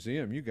the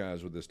museum, you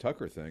guys with this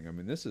Tucker thing, I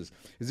mean, is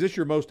this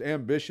your most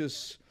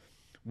ambitious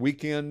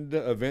weekend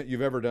event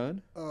you've ever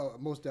done?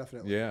 Most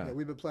definitely. Yeah.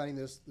 We've been planning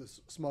this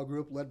small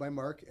group led by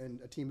Mark and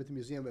a team at the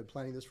museum have been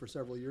planning this for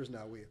several years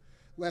now.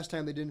 Last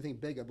time they did anything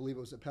big, I believe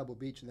it was at Pebble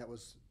Beach, and that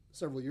was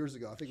several years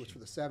ago. I think it was for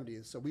the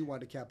 70s. So we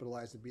wanted to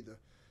capitalize and be the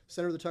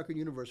center of the Tucker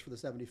universe for the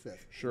 75th.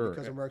 Sure.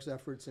 Because of Mark's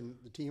efforts and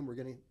the team, we're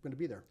going to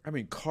be there. I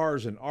mean,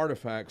 cars and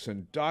artifacts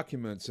and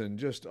documents and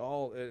just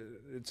all,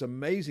 it's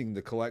amazing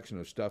the collection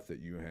of stuff that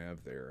you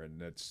have there and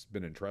that's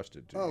been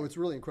entrusted to you. It's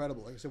really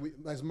incredible. Like I said,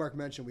 as Mark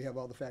mentioned, we have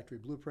all the factory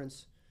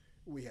blueprints.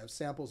 We have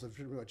samples of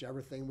pretty much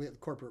everything. We have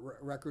corporate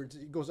records.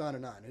 It goes on,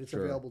 and it's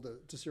available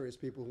to serious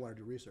people who want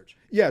to do research.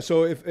 Yeah.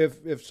 So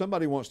if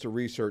somebody wants to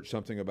research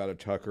something about a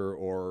Tucker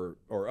or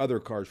other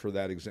cars for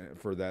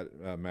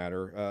that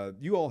matter,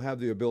 you all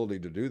have the ability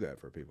to do that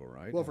for people,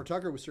 right? Well, for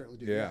Tucker, we certainly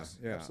do. Yeah. Yes,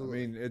 yeah.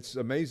 absolutely. I mean, it's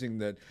amazing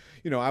that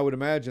I would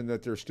imagine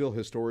that there's still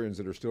historians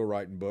that are still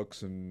writing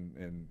books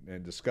and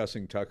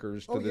discussing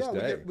Tuckers to this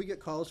day. We get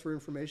calls for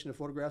information and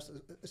photographs.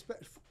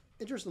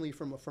 Interestingly,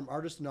 from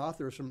artists and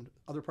authors from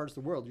other parts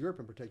of the world, Europe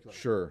in particular.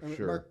 Sure.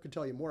 Mark could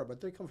tell you more, but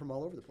they come from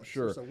all over the place.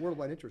 Sure. There's a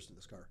worldwide interest in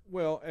this car.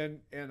 Well, and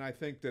I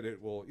think that it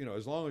will,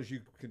 as long as you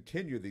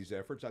continue these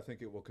efforts, I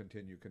think it will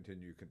continue.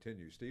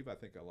 Steve, I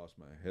think I lost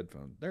my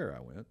headphone. There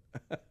I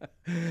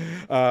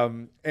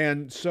went.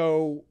 And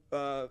so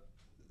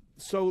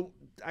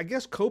I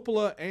guess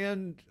Coppola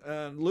and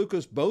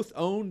Lucas both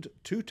owned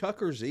 2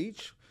 Tuckers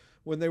each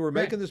when they were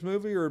making this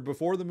movie or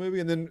before the movie,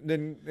 and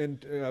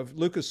then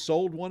Lucas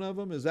sold one of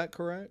them. Is that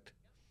correct?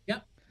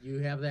 Yep, you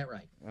have that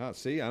right.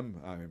 See,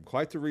 I'm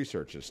quite the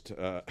researchist.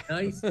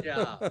 Nice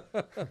job.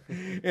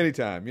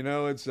 Anytime,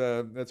 it's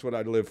that's what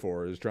I live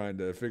for, is trying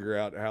to figure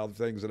out how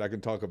things that I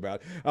can talk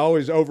about. I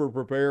always over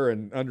prepare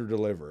and under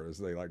deliver, as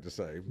they like to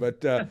say.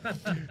 But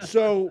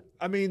so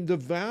I mean, the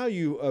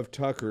value of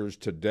Tuckers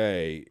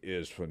today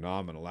is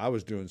phenomenal. I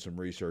was doing some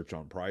research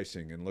on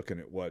pricing and looking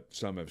at what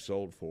some have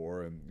sold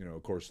for, and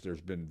of course,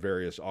 there's been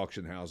various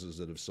auction houses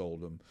that have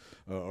sold them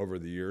over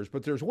the years.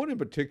 But there's one in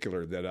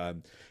particular that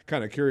I'm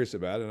kind of curious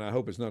about, and I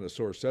hope it's not a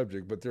sore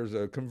subject, but there's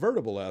a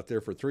convertible out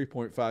there for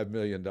 $3.5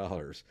 million.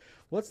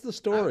 What's the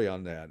story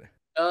on that?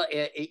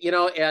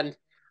 And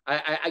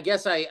I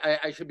guess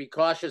I should be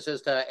cautious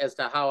as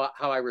to how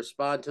I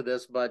respond to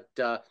this, but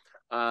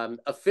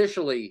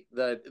officially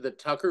the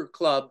Tucker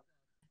Club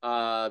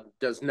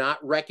does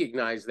not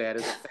recognize that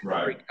as a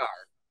factory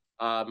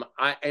car.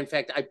 In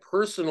fact, I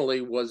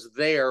personally was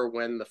there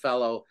when the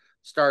fellow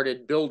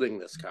started building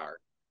this car.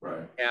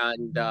 Right.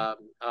 And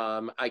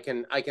I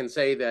can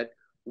say that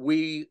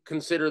we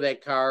consider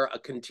that car a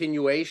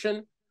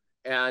continuation,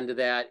 and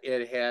that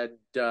it had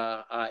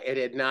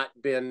not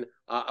been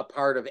a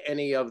part of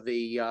any of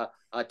the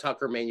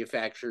Tucker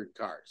manufactured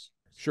cars.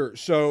 Sure.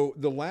 So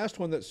the last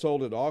one that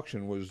sold at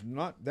auction was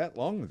not that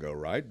long ago,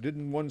 right?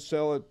 Didn't one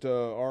sell at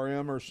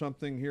RM or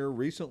something here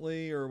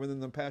recently, or within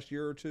the past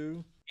year or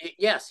two?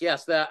 Yes.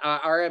 The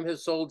RM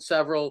has sold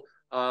several.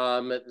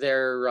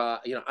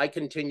 I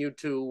continue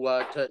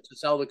to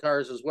sell the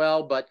cars as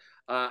well, but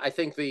I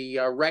think the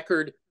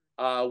record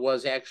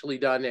was actually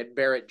done at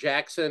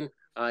Barrett-Jackson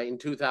in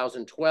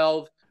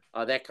 2012.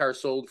 That car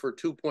sold for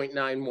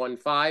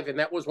 $2.915, and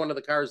that was one of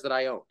the cars that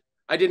I owned.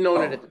 I didn't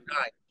own it at the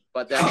time,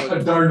 but that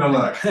was darn no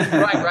luck.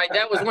 right.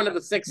 That was one of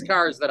the 6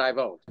 cars that I've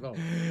owned.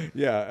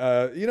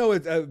 Yeah,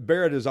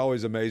 Barrett is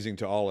always amazing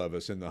to all of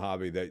us in the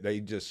hobby.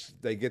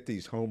 They get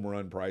these home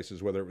run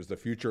prices, whether it was the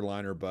Future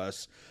Liner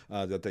bus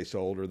that they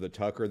sold or the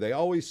Tucker. They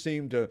always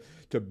seem to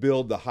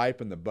build the hype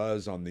and the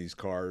buzz on these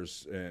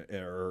cars,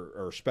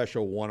 or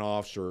special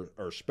one-offs or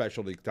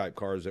specialty type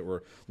cars that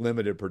were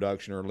limited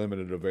production or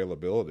limited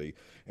availability.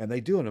 And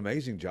they do an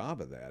amazing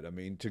job of that. I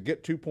mean, to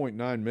get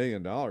 $2.9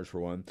 million for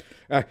one,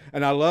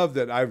 and I love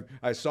that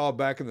I saw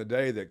back in the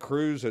day that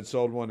Cruise had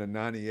sold one in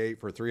 '98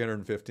 for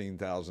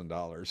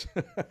 $315,000.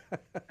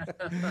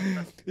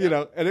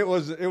 And it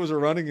was a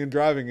running and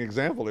driving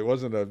example. It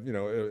wasn't a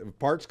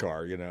parts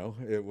car.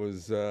 It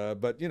was,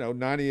 but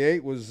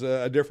 '98 was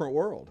a different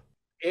world.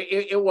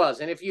 It was,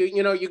 and if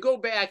you go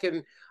back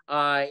and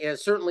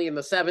certainly in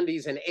the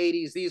 '70s and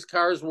 '80s, these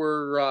cars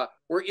were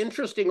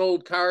interesting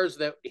old cars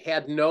that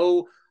had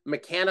no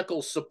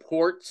mechanical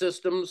support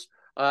systems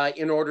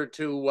in order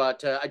to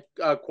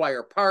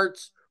acquire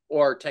parts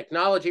or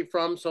technology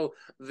from. So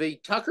the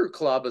Tucker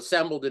Club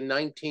assembled in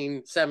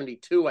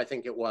 1972, I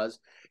think it was,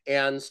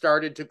 and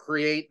started to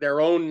create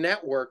their own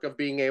network of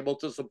being able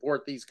to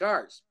support these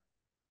cars.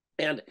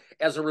 And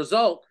as a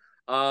result,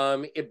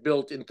 it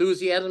built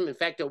enthusiasm. In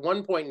fact, at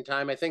one point in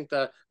time, I think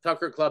the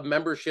Tucker Club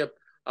membership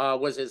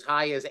was as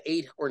high as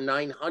 800 or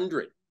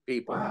 900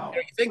 people. Wow.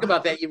 You think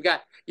about that, you've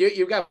got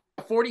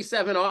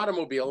 47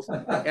 automobiles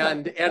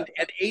and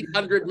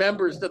 800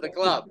 members to the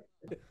club.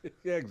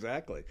 Yeah,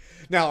 exactly.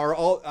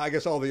 Now, I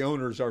guess all the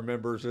owners are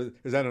members. Is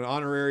that an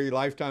honorary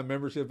lifetime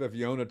membership if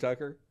you own a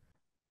Tucker?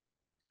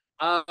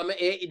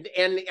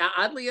 And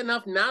oddly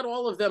enough, not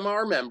all of them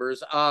are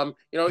members. There are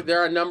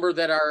a number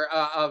that are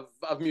of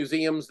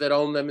museums that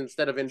own them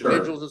instead of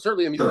individuals, and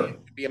certainly a museum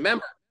could be a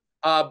member.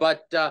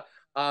 But the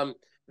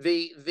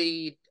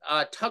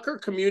Tucker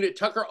community,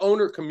 Tucker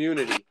owner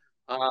community,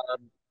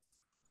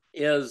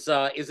 is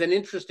an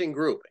interesting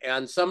group,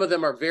 and some of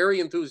them are very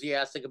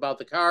enthusiastic about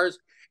the cars,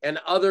 and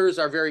others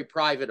are very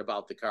private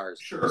about the cars.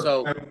 Sure.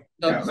 So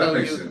that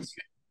makes sense.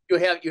 You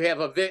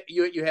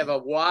have a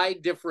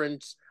wide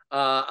difference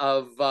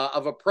of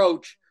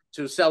approach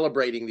to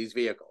celebrating these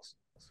vehicles.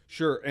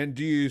 Sure. And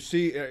do you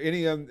see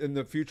any in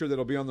the future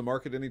that'll be on the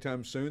market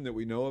anytime soon that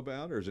we know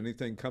about, or is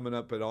anything coming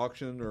up at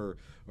auction or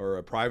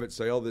a private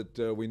sale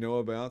that we know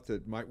about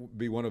that might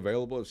be one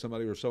available if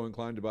somebody were so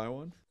inclined to buy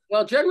one?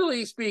 Well,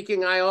 generally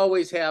speaking, I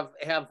always have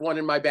one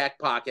in my back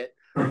pocket,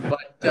 but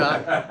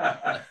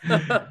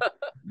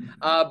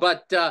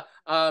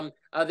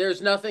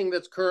there's nothing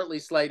that's currently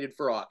slated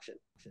for auction.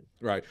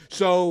 Right.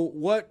 So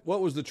what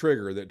was the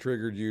trigger that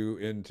triggered you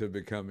into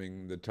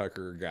becoming the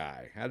Tucker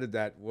guy? How did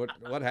that,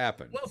 what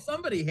happened? Well,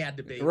 somebody had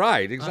to be.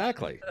 Right,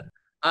 exactly.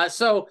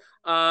 So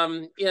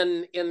in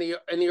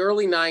the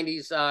early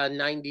 90s,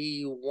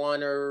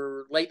 91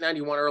 or late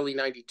 91, early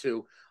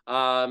 92,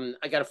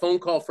 I got a phone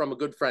call from a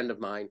good friend of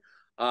mine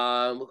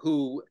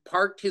who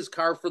parked his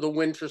car for the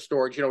winter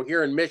storage.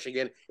 Here in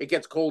Michigan, it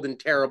gets cold and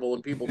terrible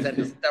and people tend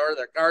to store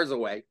their cars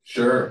away.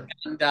 Sure.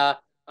 And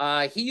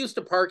he used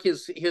to park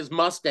his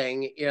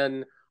Mustang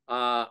in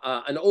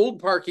an old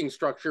parking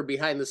structure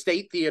behind the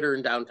State Theater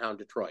in downtown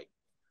Detroit.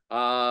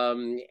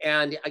 And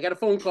I got a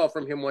phone call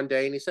from him one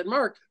day, and he said,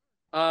 "Mark,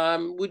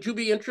 would you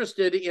be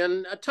interested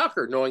in a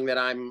Tucker?" Knowing that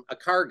I'm a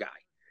car guy.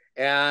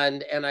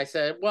 And I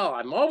said, "Well,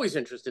 I'm always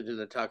interested in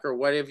a Tucker.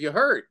 What have you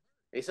heard?"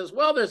 And he says,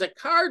 "Well, there's a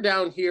car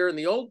down here in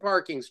the old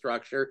parking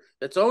structure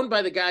that's owned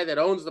by the guy that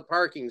owns the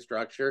parking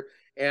structure.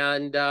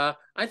 And I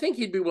think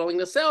he'd be willing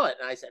to sell it."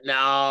 And I said,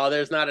 "No,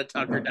 there's not a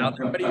Tucker down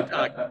there. What are you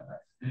talking about?"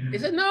 He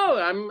said, "No,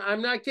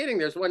 I'm not kidding.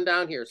 There's one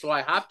down here." So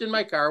I hopped in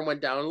my car and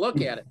went down and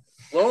looked at it.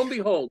 Lo and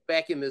behold,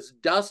 back in this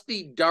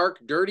dusty, dark,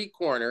 dirty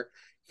corner,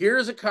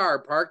 here's a car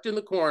parked in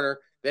the corner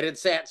that had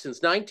sat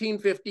since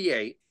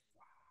 1958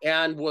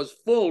 and was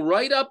full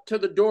right up to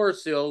the door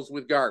sills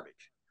with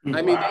garbage. Wow.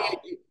 I mean,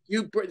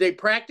 they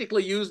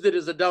practically used it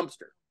as a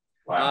dumpster.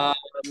 Wow.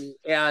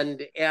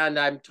 And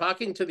I'm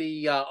talking to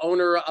the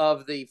owner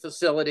of the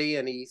facility,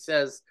 and he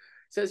says,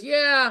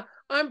 "Yeah,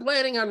 I'm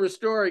planning on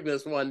restoring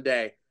this one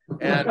day."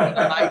 And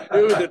I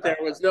knew that there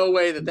was no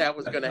way that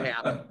was going to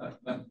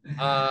happen.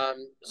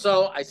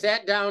 So I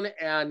sat down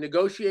and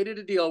negotiated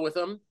a deal with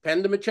him,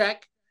 penned him a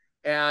check,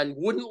 and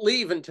wouldn't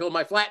leave until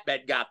my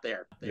flatbed got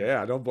there.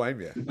 Yeah, I don't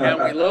blame you.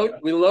 And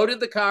we loaded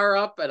the car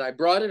up, and I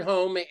brought it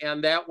home,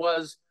 and that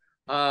was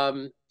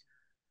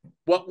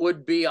what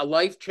would be a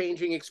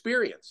life-changing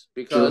experience,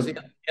 because it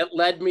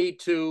led me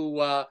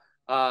to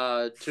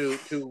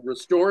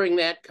restoring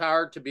that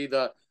car to be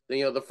the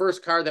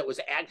first car that was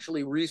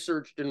actually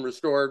researched and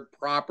restored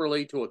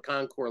properly to a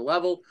Concours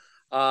level.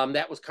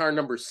 That was car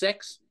number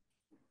 6.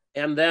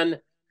 And then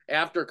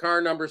after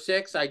car number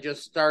 6, I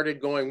just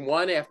started going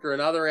one after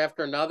another,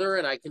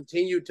 and I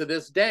continue to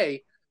this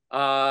day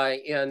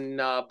in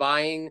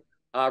buying,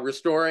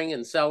 restoring,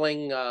 and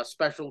selling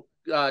special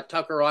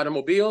Tucker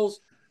automobiles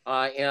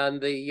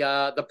and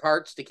the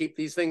parts to keep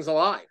these things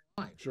alive.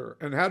 Sure.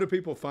 And how do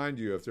people find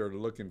you if they're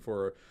looking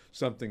for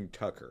something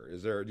Tucker?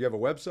 Do you have a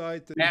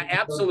website?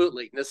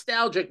 Absolutely.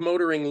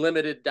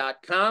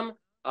 Nostalgicmotoringlimited.com.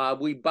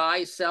 We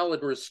buy, sell,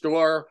 and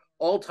restore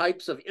all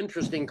types of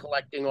interesting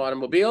collecting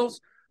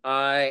automobiles.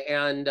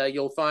 And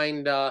you'll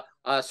find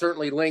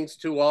certainly links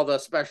to all the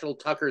special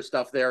Tucker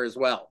stuff there as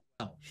well.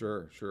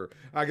 Sure, sure.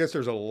 I guess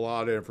there's a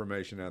lot of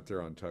information out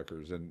there on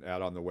Tuckers and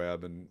out on the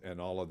web and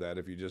all of that.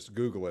 If you just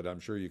Google it, I'm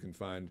sure you can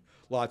find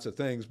lots of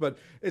things. But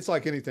it's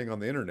like anything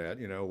on the internet,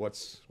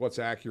 what's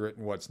accurate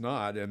and what's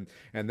not. And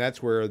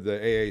that's where the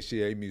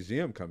AACA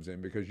Museum comes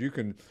in, because you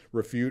can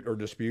refute or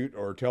dispute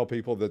or tell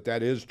people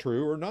that is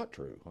true or not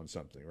true on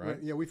something, right?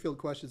 Yeah, we field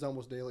questions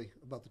almost daily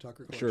about the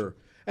Tucker collection. Sure.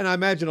 And I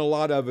imagine a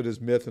lot of it is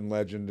myth and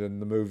legend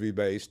and the movie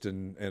based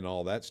and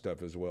all that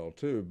stuff as well,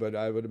 too. But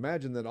I would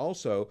imagine that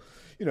also,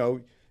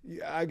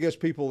 I guess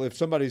people, if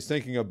somebody's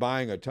thinking of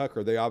buying a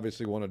Tucker, they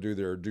obviously want to do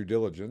their due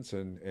diligence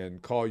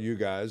and call you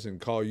guys and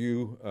call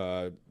you,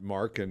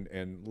 Mark,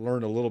 and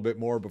learn a little bit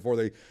more before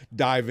they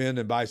dive in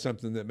and buy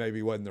something that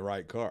maybe wasn't the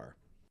right car.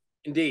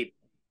 Indeed.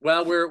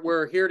 Well,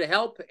 we're here to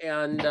help,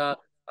 and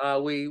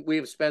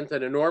we've spent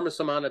an enormous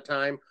amount of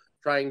time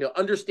trying to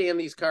understand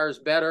these cars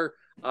better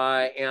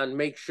and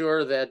make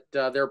sure that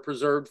they're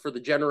preserved for the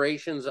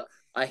generations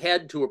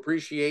ahead to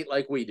appreciate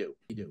like we do.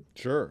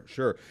 Sure,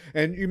 sure.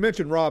 And you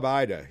mentioned Rob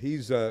Ida.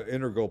 He's an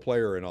integral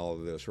player in all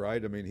of this,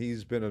 right? I mean,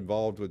 he's been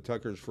involved with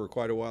Tuckers for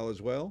quite a while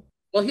as well.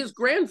 Well, his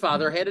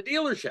grandfather had a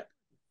dealership.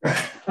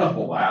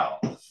 Oh, wow.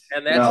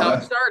 And that's how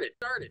it started.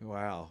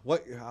 Wow.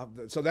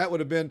 So that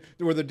would have been,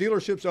 were the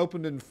dealerships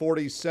opened in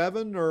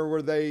 47,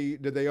 or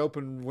did they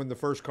open when the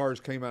first cars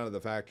came out of the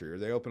factory? Or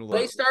they opened a lot?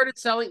 They started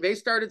selling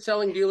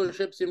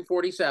dealerships in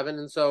 47.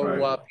 And so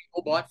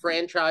people bought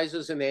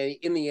franchises in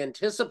the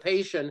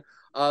anticipation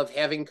of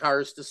having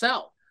cars to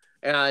sell.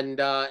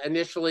 And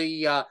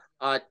initially,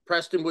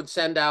 Preston would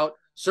send out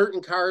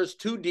certain cars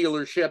to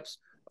dealerships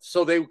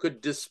so they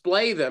could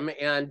display them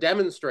and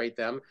demonstrate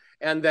them.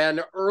 And then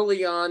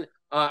early on,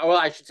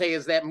 I should say,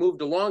 as that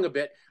moved along a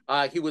bit,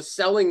 he was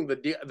selling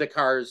the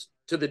cars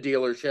to the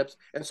dealerships.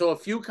 And so a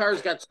few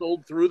cars got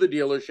sold through the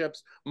dealerships.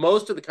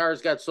 Most of the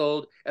cars got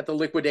sold at the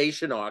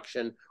liquidation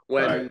auction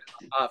when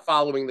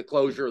following the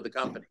closure of the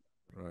company.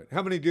 Right.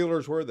 How many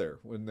dealers were there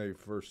when they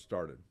first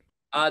started?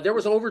 There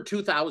was over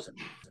 2,000.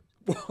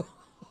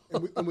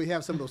 And we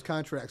have some of those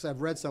contracts.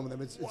 I've read some of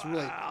them. It's a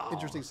really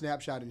interesting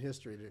snapshot in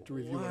history to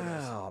review.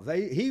 Wow.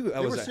 They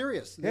were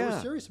serious. They were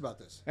serious about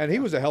this. And he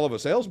was a hell of a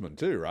salesman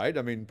too, right?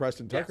 I mean,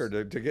 Preston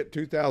Tucker, to get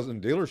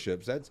 2,000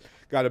 dealerships, that's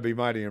got to be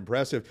mighty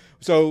impressive.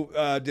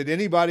 So did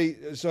any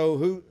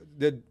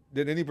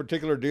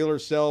particular dealer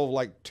sell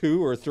like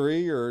 2 or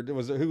 3, or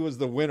who was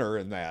the winner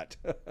in that?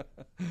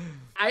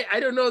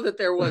 I don't know that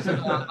there was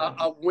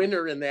a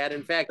winner in that.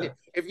 In fact,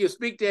 if you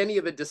speak to any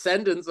of the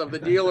descendants of the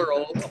dealer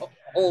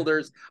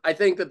holders, I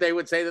think that they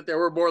would say that there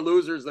were more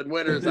losers than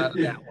winners out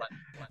of that one.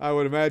 I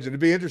would imagine. It'd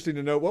be interesting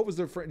to know what was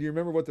do you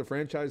remember what the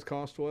franchise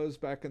cost was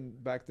back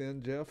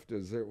then, Jeff?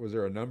 Was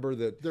there a number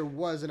that there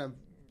was, and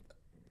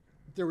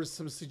there was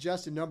some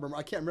suggested number.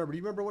 I can't remember. Do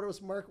you remember what it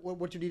was, Mark?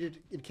 What you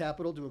needed in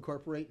capital to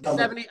incorporate?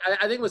 70. I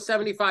think it was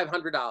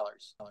 $7,500.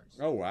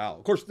 Oh wow!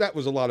 Of course, that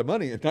was a lot of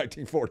money in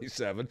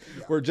 1947.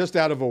 Yeah. We're just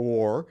out of a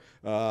war,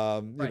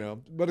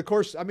 But of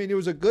course, I mean, it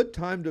was a good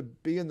time to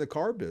be in the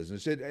car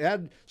business. It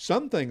had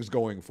some things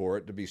going for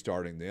it to be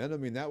starting then. I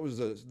mean, that was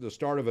the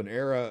start of an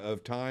era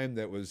of time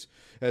that was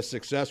as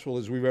successful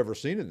as we've ever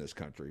seen in this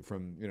country,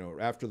 from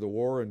after the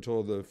war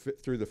until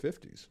through the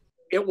 50s.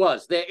 It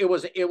was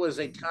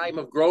a time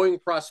of growing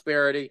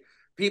prosperity.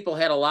 People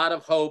had a lot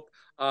of hope.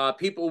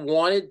 People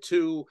wanted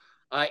to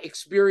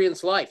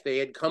experience life. They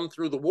had come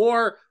through the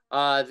war.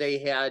 They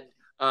had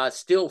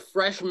still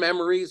fresh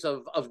memories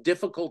of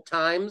difficult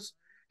times.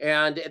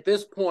 And at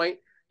this point,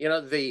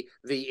 the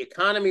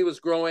economy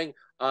was growing.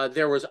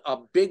 There was a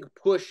big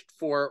push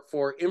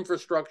for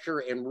infrastructure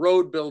and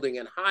road building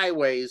and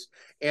highways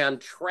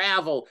and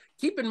travel.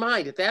 Keep in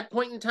mind, at that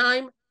point in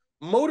time,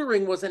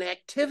 motoring was an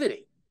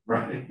activity.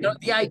 Right.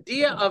 The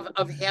idea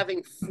of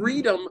having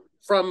freedom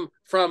from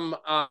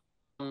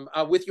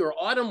with your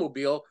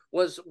automobile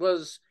was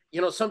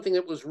something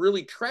that was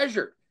really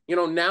treasured.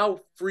 Now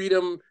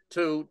freedom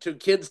to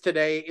kids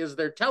today is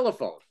their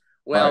telephone.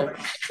 Well,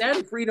 Right.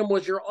 then freedom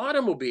was your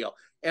automobile.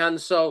 And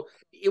so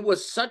it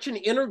was such an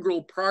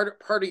integral part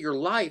of your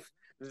life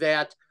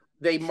that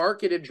they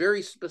marketed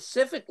very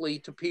specifically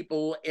to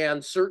people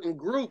and certain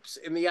groups.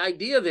 And the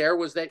idea there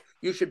was that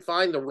you should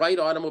find the right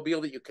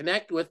automobile that you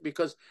connect with,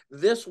 because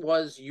this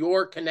was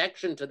your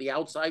connection to the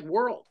outside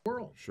world.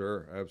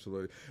 Sure,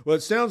 absolutely. Well,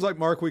 it sounds like,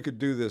 Mark, we could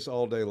do this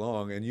all day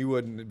long, and you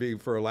wouldn't be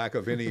for a lack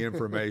of any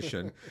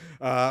information.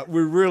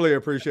 We really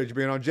appreciate you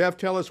being on. Jeff,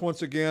 tell us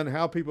once again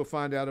how people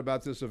find out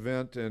about this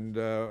event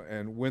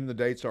and when the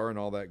dates are and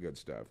all that good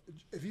stuff.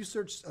 If you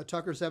search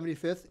Tucker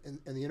 75th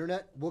in the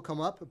internet, we'll come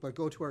up, but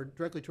go to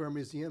directly to our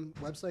museum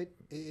website,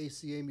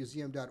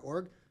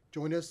 AACAmuseum.org.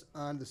 Join us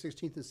on the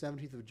 16th and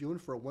 17th of June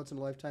for a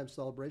once-in-a-lifetime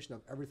celebration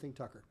of everything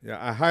Tucker. Yeah,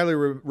 I highly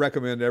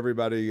recommend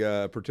everybody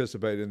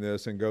participate in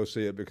this and go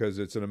see it, because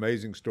it's an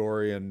amazing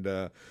story, and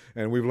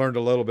we've learned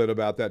a little bit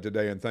about that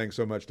today. And thanks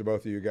so much to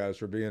both of you guys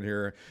for being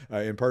here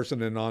in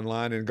person and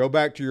online. And go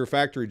back to your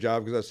factory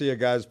job, because I see you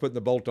guys putting the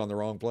bolt on the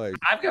wrong place.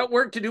 I've got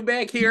work to do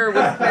back here with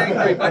the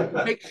factory, but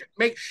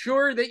make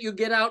sure that you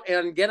get out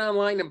and get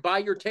online and buy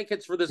your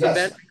tickets for this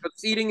event, because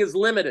seating is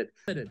limited.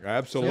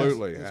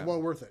 Absolutely. Yes, it's well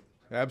worth it.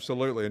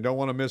 Absolutely, and don't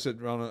want to miss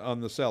it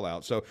on the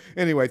sellout. So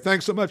anyway,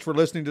 thanks so much for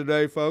listening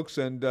today, folks,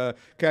 and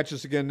catch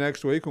us again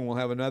next week when we'll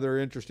have another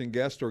interesting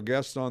guest or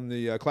guests on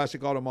the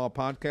Classic Auto Mall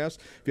podcast.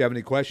 If you have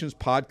any questions,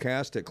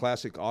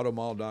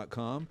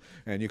 podcast@classicautomall.com,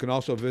 and you can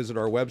also visit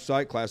our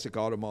website,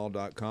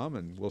 classicautomall.com,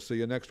 and we'll see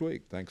you next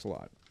week. Thanks a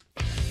lot.